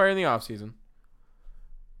not going to get fired in the offseason.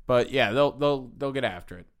 But yeah, they'll get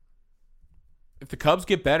after it. If the Cubs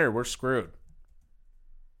get better, we're screwed.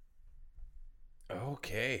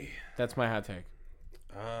 Okay. That's my hot take.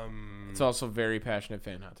 It's also a very passionate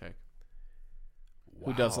fan hot take.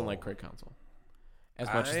 Who doesn't like Craig Counsell as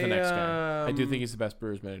much as the next guy? I do think he's the best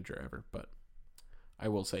Brewers manager ever, but I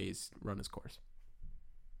will say he's run his course.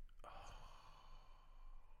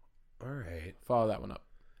 All right. Follow that one up.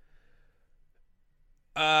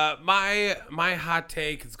 My hot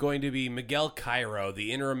take is going to be Miguel Cairo,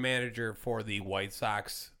 the interim manager for the White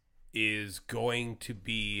Sox, is going to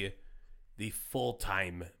be the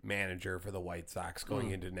full-time manager for the White Sox going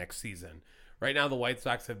into next season. Right now, the White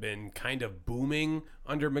Sox have been kind of booming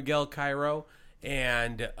under Miguel Cairo,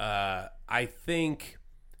 and I think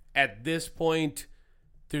at this point,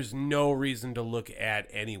 there's no reason to look at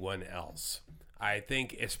anyone else. I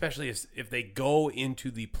think, especially if they go into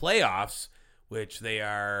the playoffs, which they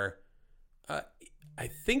are, I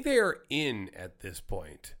think they are in at this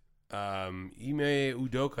point. Ime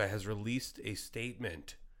Udoka has released a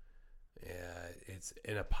statement. It's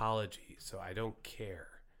an apology, so I don't care.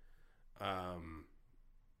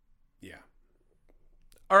 Yeah.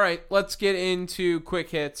 All right, let's get into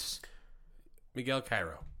quick hits. Miguel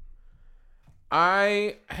Cairo.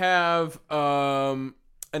 I have an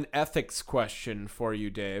ethics question for you,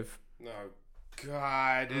 Dave. Oh,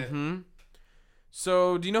 God.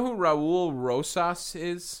 So, do you know who Raul Rosas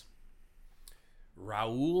is?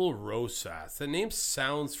 Raul Rosas. The name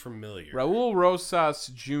sounds familiar. Raul Rosas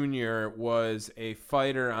Jr. was a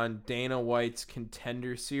fighter on Dana White's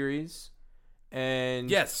Contender Series. And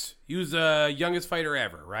yes, he was the youngest fighter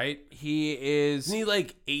ever, right? He is... Isn't he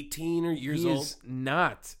like 18 or years old? He's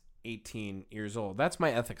not 18 years old. That's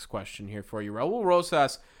my ethics question here for you. Raul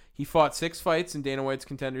Rosas, he fought 6 fights in Dana White's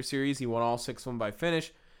Contender Series. He won all 6 of them by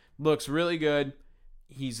finish. Looks really good.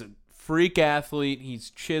 He's a freak athlete. He's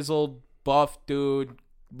chiseled, buff dude.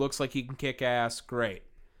 Looks like he can kick ass. Great.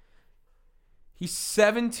 He's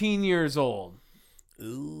 17 years old.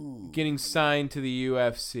 Ooh. Getting signed to the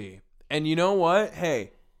UFC. And you know what?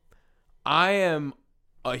 Hey, I am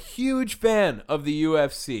a huge fan of the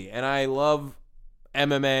UFC, and I love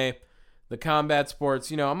MMA, the combat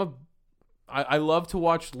sports. You know, I love to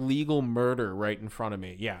watch legal murder right in front of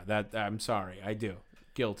me. Yeah, I'm sorry, I do.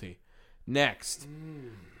 Guilty. Next,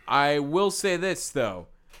 I will say this though.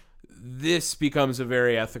 This becomes a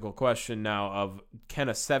very ethical question now of can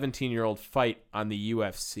a 17-year-old fight on the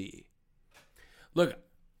UFC? Look,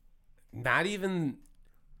 not even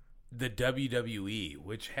the WWE,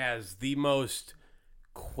 which has the most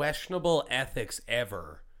questionable ethics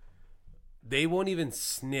ever, they won't even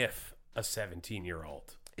sniff a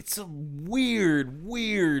 17-year-old. It's a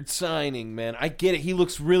weird signing, man. I get it. He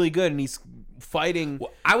looks really good, and he's fighting.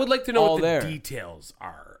 Well, I would like to know what the there. details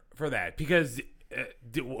are for that, because,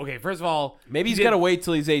 okay, first of all, maybe he's got to wait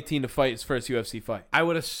till he's 18 to fight his first UFC fight. I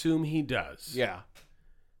would assume he does. Yeah.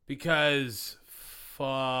 Because, fuck.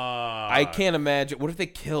 I can't imagine. What if they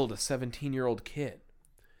killed a 17-year-old kid?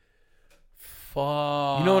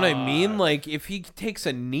 Fuck. You know what I mean? Like, if he takes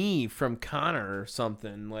a knee from Conor or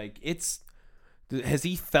something, like, it's... Has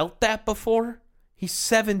he felt that before? He's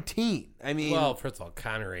 17. I mean... Well, first of all,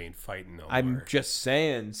 Conor ain't fighting no more. I'm just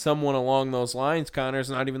saying, someone along those lines, Conor's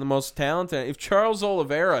not even the most talented. If Charles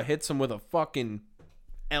Oliveira hits him with a fucking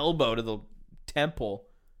elbow to the temple...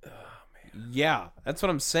 Yeah, that's what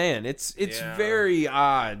I'm saying. It's very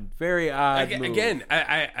odd. Very odd move. Again,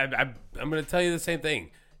 I'm going to tell you the same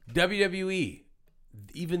thing. WWE,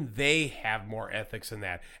 even they have more ethics than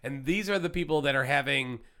that. And these are the people that are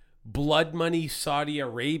having blood money Saudi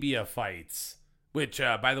Arabia fights. Which,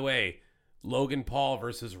 by the way, Logan Paul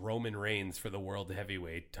versus Roman Reigns for the World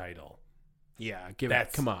Heavyweight title. Yeah,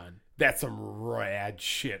 come on. That's some rad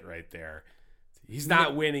shit right there. He's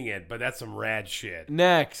not winning it, but that's some rad shit.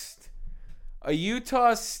 Next. A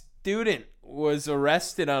Utah student was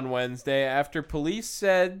arrested on Wednesday after police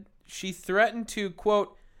said she threatened to,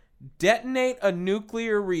 quote, detonate a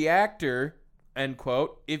nuclear reactor, end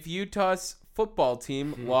quote, if Utah's football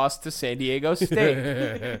team lost to San Diego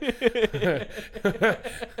State.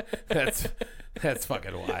 That's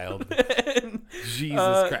fucking wild.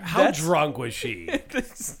 Jesus Christ. How drunk was she?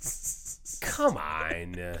 Come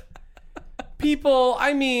on. People,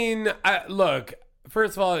 I mean, look,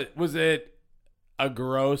 first of all, was it a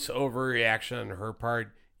gross overreaction on her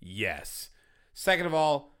part? Yes. Second of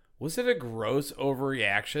all, was it a gross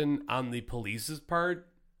overreaction on the police's part?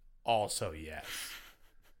 Also, yes.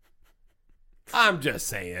 I'm just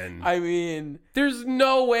saying. I mean, there's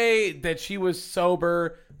no way that she was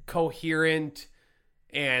sober, coherent,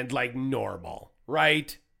 and like normal,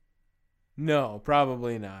 right? No,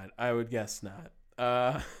 probably not. I would guess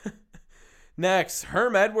not. Next,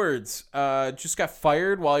 Herm Edwards just got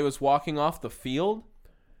fired while he was walking off the field.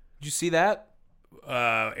 Did you see that?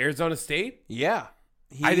 Arizona State? Yeah.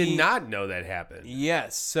 I did not know that happened.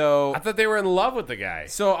 Yes. So I thought they were in love with the guy.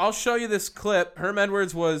 So I'll show you this clip. Herm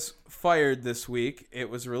Edwards was fired this week. It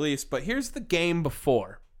was released, but here's the game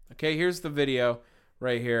before. Okay, here's the video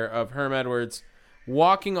right here of Herm Edwards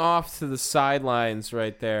walking off to the sidelines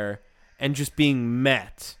right there and just being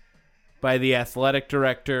met by the athletic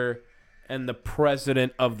director and the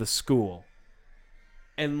president of the school.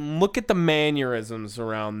 And look at the mannerisms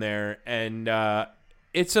around there, and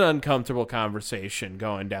it's an uncomfortable conversation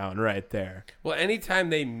going down right there. Well,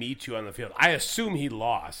 anytime they meet you on the field, I assume he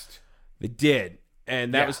lost. They did,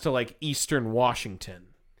 and that was to like Eastern Washington.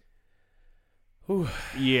 Whew.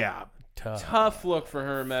 Yeah, tough look for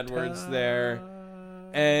Herm Edwards there.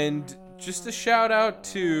 And just a shout out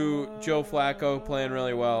to Joe Flacco playing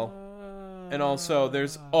really well. And also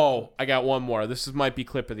I got one more. Might be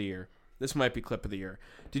clip of the year.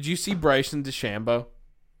 Did you see Bryson DeChambeau?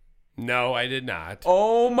 No, I did not.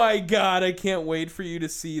 Oh my God, I can't wait for you to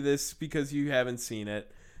see this because you haven't seen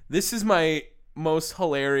it. This is my most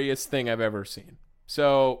hilarious thing I've ever seen.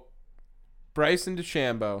 So, Bryson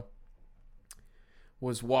DeChambeau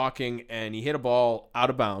was walking and he hit a ball out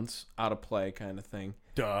of bounds, out of play kind of thing.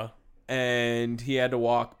 Duh. And he had to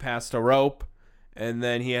walk past a rope, and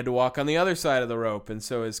then he had to walk on the other side of the rope. And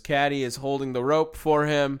so his caddy is holding the rope for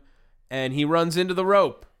him, and he runs into the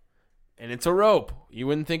rope. And it's a rope. You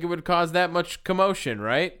wouldn't think it would cause that much commotion,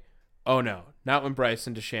 right? Oh, no. Not when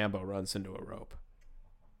Bryson DeChambeau runs into a rope.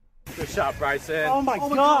 Good shot, Bryson. Oh, my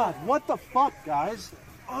God. What the fuck, guys?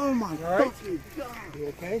 Oh, my God. You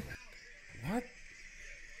okay? What?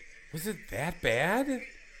 Was it that bad?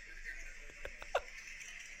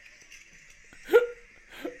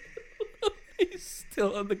 He's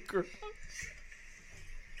still on the ground.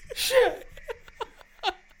 Shit.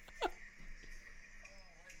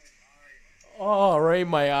 Oh, right in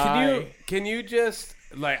my eye. Can you just,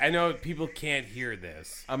 like, I know people can't hear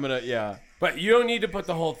this. Yeah. But you don't need to put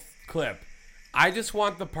the whole clip. I just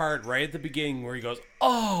want the part right at the beginning where he goes,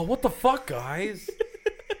 "Oh, what the fuck, guys?"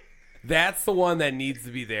 That's the one that needs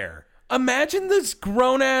to be there. Imagine this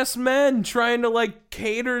grown-ass men trying to, like,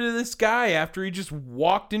 cater to this guy after he just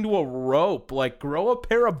walked into a rope. Like, grow a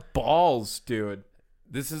pair of balls, dude.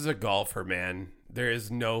 This is a golfer, man. There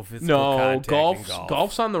is no physical contact in golf.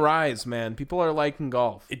 Golf's on the rise, man. People are liking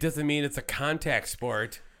golf. It doesn't mean it's a contact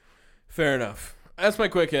sport. Fair enough. That's my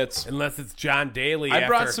quick hits. Unless it's John Daly. I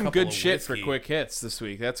brought some good shit for quick hits this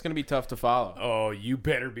week. That's going to be tough to follow. Oh, you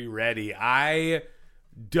better be ready. I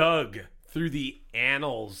dug through the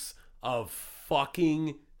annals of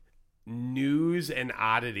fucking news and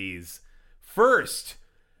oddities. First,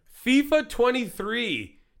 FIFA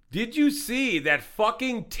 23. Did you see that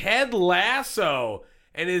fucking Ted Lasso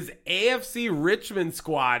and his AFC Richmond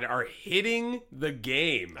squad are hitting the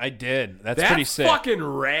game? I did. That's pretty sick. That's fucking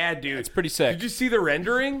rad, dude. That's pretty sick. Did you see the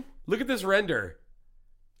rendering? Look at this render.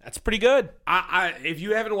 That's pretty good. If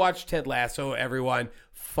you haven't watched Ted Lasso, everyone,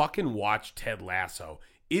 fucking watch Ted Lasso.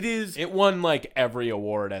 It won like every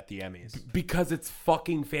award at the Emmys. Because it's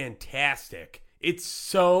fucking fantastic. It's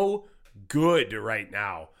so good right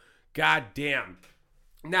now. God damn.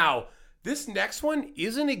 Now, this next one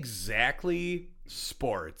isn't exactly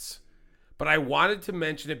sports, but I wanted to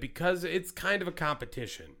mention it because it's kind of a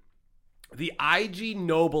competition. The IG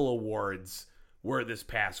Nobel Awards were this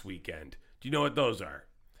past weekend. Do you know what those are?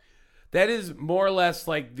 That is more or less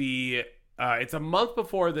like it's a month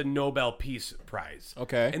before the Nobel Peace Prize.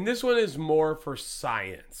 Okay. And this one is more for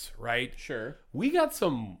science, right? Sure. We got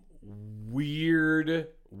some weird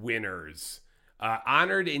winners.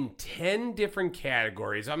 Honored in 10 different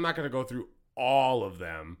categories. I'm not going to go through all of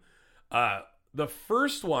them. The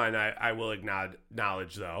first one I will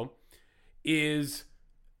acknowledge, though, is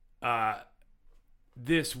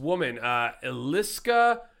this woman,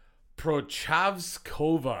 Eliska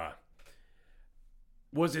Prochavskova,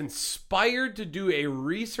 was inspired to do a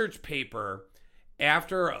research paper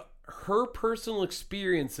after her personal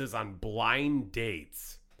experiences on blind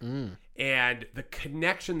dates. And the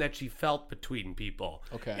connection that she felt between people.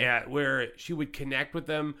 Okay. Where she would connect with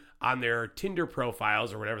them on their Tinder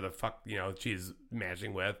profiles or whatever the fuck, she's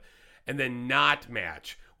matching with, and then not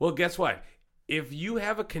match. Well, guess what? If you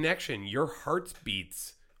have a connection, your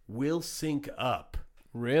heartbeats will sync up.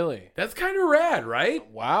 Really? That's kind of rad, right?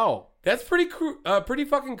 Wow. That's pretty cool. Pretty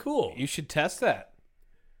fucking cool. You should test that.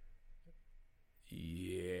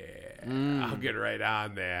 Yeah, I'll get right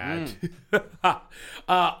on that.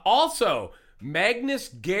 Also, Magnus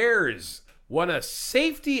Gers won a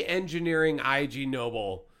safety engineering IG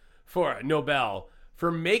Nobel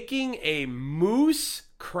for making a moose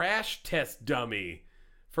crash test dummy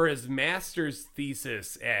for his master's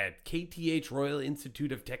thesis at KTH Royal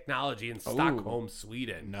Institute of Technology in Stockholm,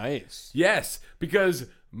 Sweden. Nice. Yes, because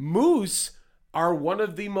moose are one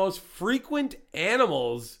of the most frequent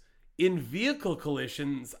animals in vehicle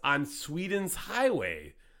collisions on Sweden's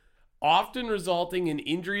highway, often resulting in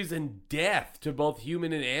injuries and death to both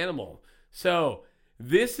human and animal. So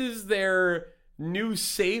this is their new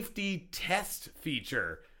safety test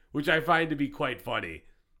feature, which I find to be quite funny.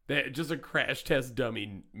 Just a crash test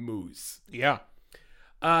dummy moose. Yeah.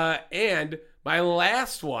 And my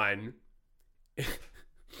last one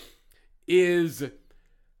is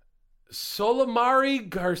Solimari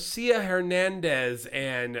Garcia Hernandez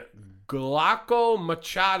and Glauco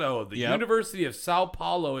Machado, the University of Sao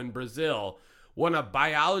Paulo in Brazil, won a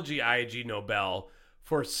biology IG Nobel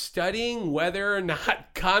for studying whether or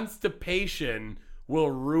not constipation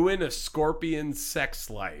will ruin a scorpion's sex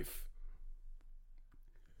life.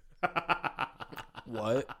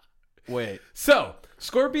 What? Wait. So,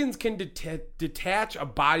 scorpions can detach a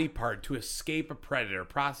body part to escape a predator, a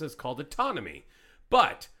process called autonomy.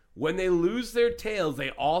 But when they lose their tails,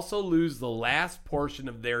 they also lose the last portion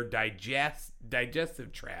of their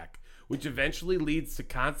digestive tract, which eventually leads to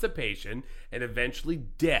constipation and eventually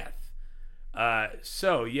death.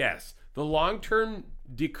 So, yes, the long-term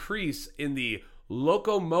decrease in the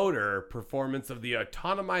locomotor performance of the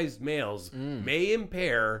autonomized males may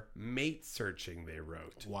impair mate searching, they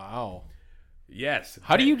wrote. Wow. Yes.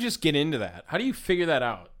 How do you just get into that? How do you figure that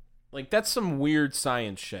out? Like, that's some weird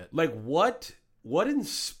science shit. Like, what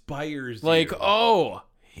inspires like, you? oh,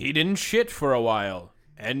 he didn't shit for a while,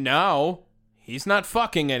 and now he's not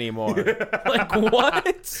fucking anymore. Like,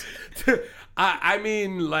 what? I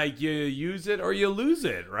mean, like, you use it or you lose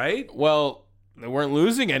it, right? Well, they weren't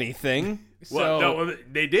losing anything. Well, no,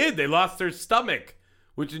 they did. They lost their stomach,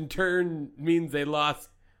 which in turn means they lost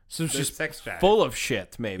so it's their just sex drive. Full of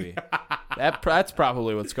shit, maybe. That's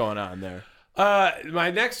probably what's going on there. My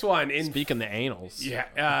next one. Speaking the anals.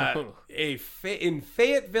 Yeah. In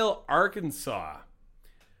Fayetteville, Arkansas,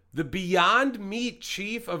 the Beyond Meat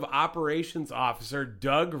Chief of Operations Officer,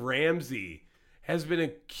 Doug Ramsey, has been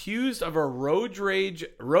accused of a road rage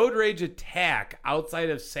attack outside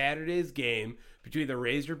of Saturday's game between the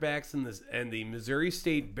Razorbacks and the Missouri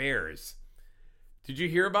State Bears. Did you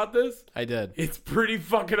hear about this? I did. It's pretty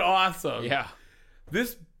fucking awesome. Yeah.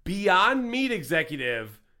 This Beyond Meat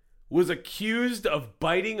executive was accused of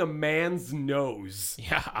biting a man's nose.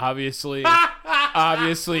 Yeah, obviously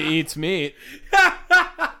eats meat.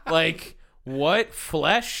 Like, what?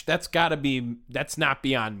 Flesh? That's not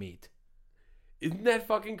Beyond Meat. Isn't that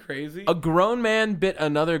fucking crazy? A grown man bit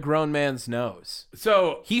another grown man's nose.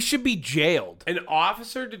 So he should be jailed. An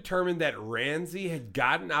officer determined that Ramsey had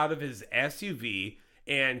gotten out of his SUV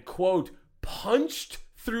and, quote, punched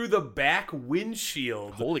through the back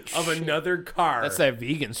windshield of another car. That's that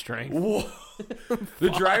vegan strength. The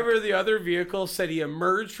driver of the other vehicle said he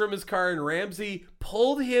emerged from his car and Ramsey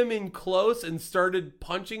pulled him in close and started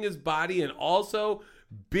punching his body and also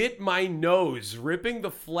bit my nose, ripping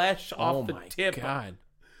the flesh off the tip. Oh, my God.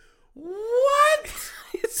 What?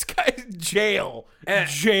 This guy's jail.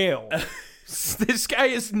 Jail. This guy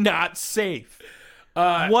is not safe.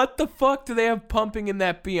 What the fuck do they have pumping in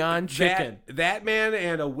that Beyond Chicken? That man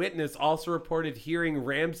and a witness also reported hearing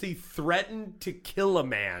Ramsey threaten to kill a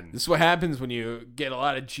man. This is what happens when you get a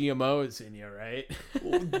lot of GMOs in you, right?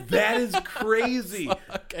 That is crazy.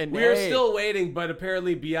 We are still waiting, but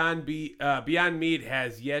apparently Beyond Meat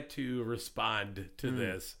has yet to respond to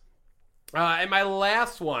this. And my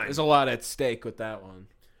last one. There's a lot at stake with that one.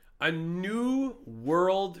 A new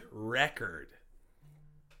world record.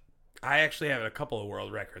 I actually have a couple of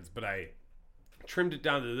world records, but I trimmed it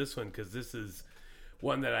down to this one because this is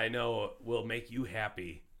one that I know will make you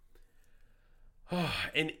happy.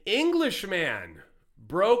 An Englishman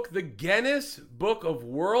broke the Guinness Book of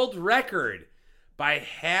World Record by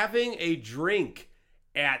having a drink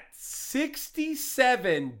at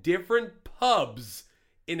 67 different pubs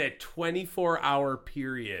in a 24-hour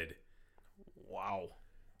period. Wow.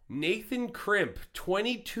 Nathan Crimp,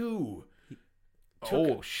 22.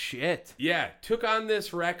 Shit. Yeah, took on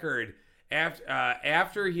this record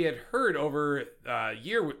after he had heard over a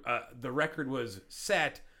year. The record was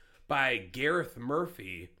set by Gareth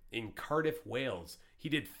Murphy in Cardiff, Wales. He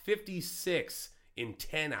did 56 in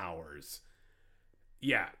 10 hours.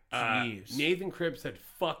 Yeah. Nathan Crimp said,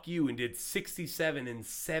 fuck you, and did 67 in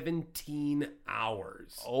 17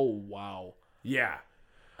 hours. Oh, wow. Yeah.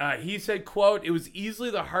 He said, quote, "It was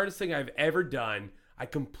easily the hardest thing I've ever done. I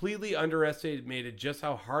completely underestimated just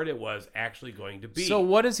how hard it was actually going to be." So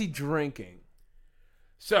what is he drinking?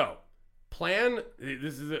 So,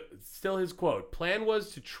 This is still his quote. Plan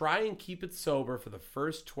was to try and keep it sober for the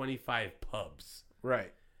first 25 pubs.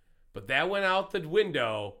 Right. But that went out the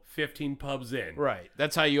window 15 pubs in. Right.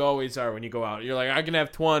 That's how you always are when you go out. You're like, I can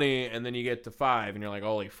have 20, and then you get to 5, and you're like,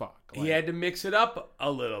 holy fuck. He had to mix it up a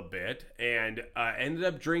little bit and ended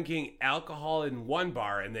up drinking alcohol in one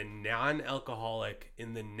bar and then non-alcoholic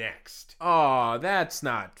in the next. Oh, that's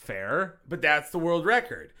not fair. But that's the world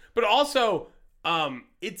record. But also,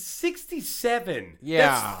 it's 67. Yeah.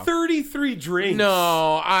 That's 33 drinks.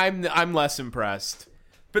 No, I'm less impressed.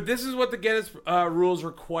 But this is what the Guinness rules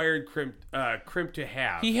required Crimp to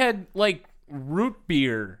have. He had, like, root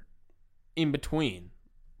beer in between.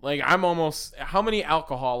 Like, how many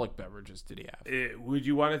alcoholic beverages did he have? Would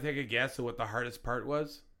you want to take a guess at what the hardest part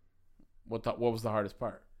was? What was the hardest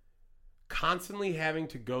part? Constantly having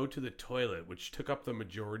to go to the toilet, which took up the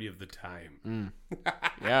majority of the time.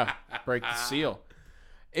 Yeah, break the seal.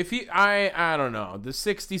 I don't know. The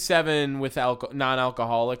 67 with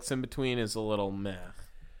non-alcoholics in between is a little meh.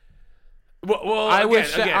 Well,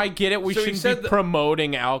 I get it. We shouldn't be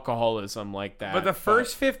promoting alcoholism like that. But the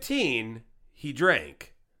first 15, he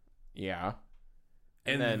drank. Yeah.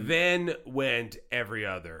 And then went every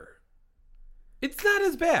other. It's not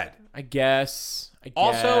as bad. I guess.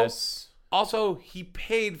 Also, he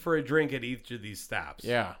paid for a drink at each of these stops.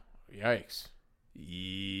 Yeah. Yikes.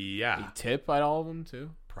 Yeah. Did he tip at all of them, too?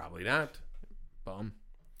 Probably not. Bum.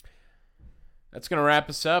 That's going to wrap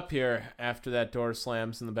us up here after that door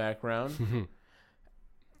slams in the background.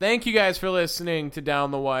 Thank you guys for listening to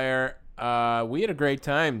Down the Wire. We had a great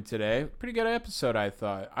time today. Pretty good episode, I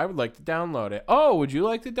thought. I would like to download it. Oh, would you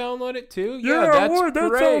like to download it too? Yeah, that's I would.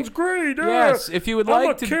 That sounds great. Yes, if you would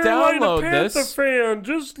like to download this. I'm a Carolina Panther fan.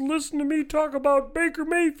 Just listen to me talk about Baker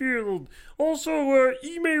Mayfield. Also,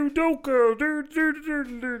 Ime Udoka.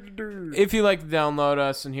 If you'd like to download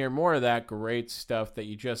us and hear more of that great stuff that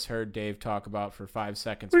you just heard Dave talk about for 5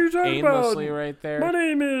 seconds what are you talking aimlessly about? Right there. My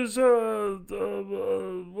name is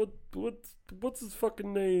what's his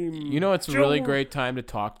fucking name? You know, it's a really great time to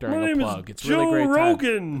talk during the plug. It's Joe really great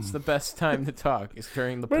Rogan. Time. It's the best time to talk. It's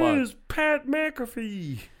during the My plug. name is Pat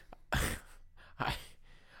McAfee.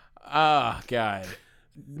 God.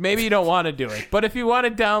 Maybe you don't want to do it, but if you want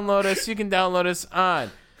to download us, you can download us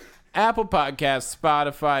on Apple Podcasts,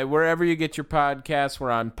 Spotify, wherever you get your podcasts.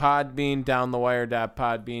 We're on Podbean,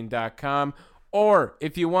 downthewire.podbean.com. Or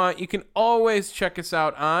if you want, you can always check us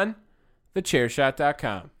out on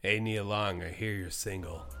thechairshot.com. Hey, Neil Long, I hear you're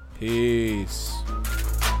single. Peace.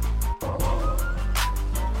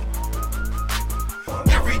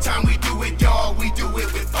 Every time we do it, y'all, we do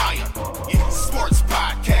it with fire. Yeah, sports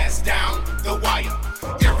podcast down the wire.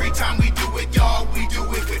 Every time we do it, y'all, we do it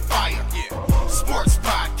with fire. Yeah, sports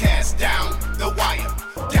podcast down the wire.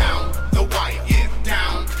 Down the wire. Yeah,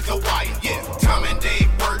 down the wire. Yeah, Tom and Dave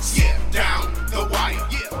works. Yeah, down the wire.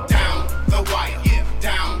 Yeah, down the wire. Yeah,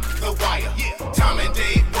 down the wire. Yeah, Tom and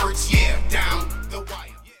Dave works. Yeah, down the wire.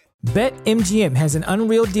 BetMGM has an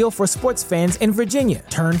unreal deal for sports fans in Virginia.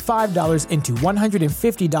 Turn $5 into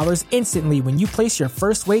 $150 instantly when you place your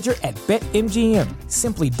first wager at BetMGM.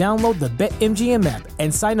 Simply download the BetMGM app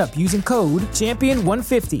and sign up using code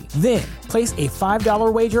Champion150. Then, place a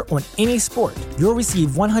 $5 wager on any sport. You'll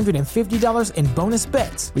receive $150 in bonus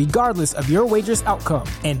bets, regardless of your wager's outcome.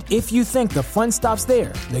 And if you think the fun stops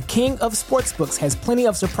there, the king of sportsbooks has plenty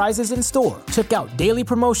of surprises in store. Check out daily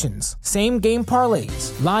promotions, same-game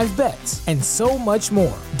parlays, live bets, and so much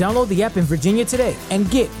more. Download the app in Virginia today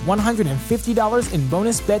and get $150 in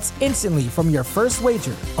bonus bets instantly from your first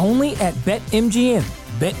wager. Only at BetMGM.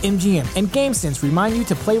 BetMGM and GameSense remind you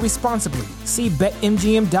to play responsibly. See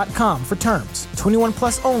BetMGM.com for terms. 21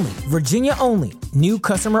 plus only. Virginia only. New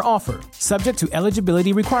customer offer. Subject to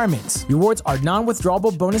eligibility requirements. Rewards are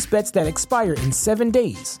non-withdrawable bonus bets that expire in 7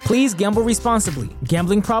 days. Please gamble responsibly.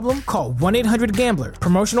 Gambling problem? Call 1-800-GAMBLER.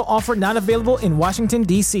 Promotional offer not available in Washington,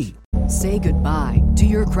 D.C. Say goodbye to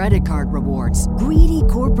your credit card rewards. Greedy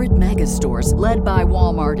corporate mega stores, led by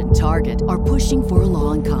Walmart and Target, are pushing for a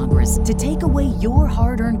law in Congress to take away your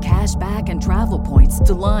hard-earned cash back and travel points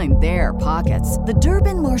to line their pockets. The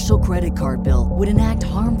Durbin-Marshall credit card bill would enact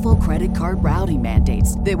harmful credit card routing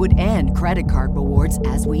mandates that would end credit card rewards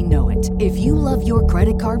as we know it. If you love your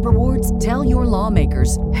credit card rewards, tell your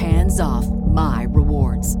lawmakers, hands off my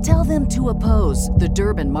rewards. Tell them to oppose the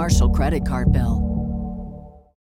Durbin-Marshall credit card bill.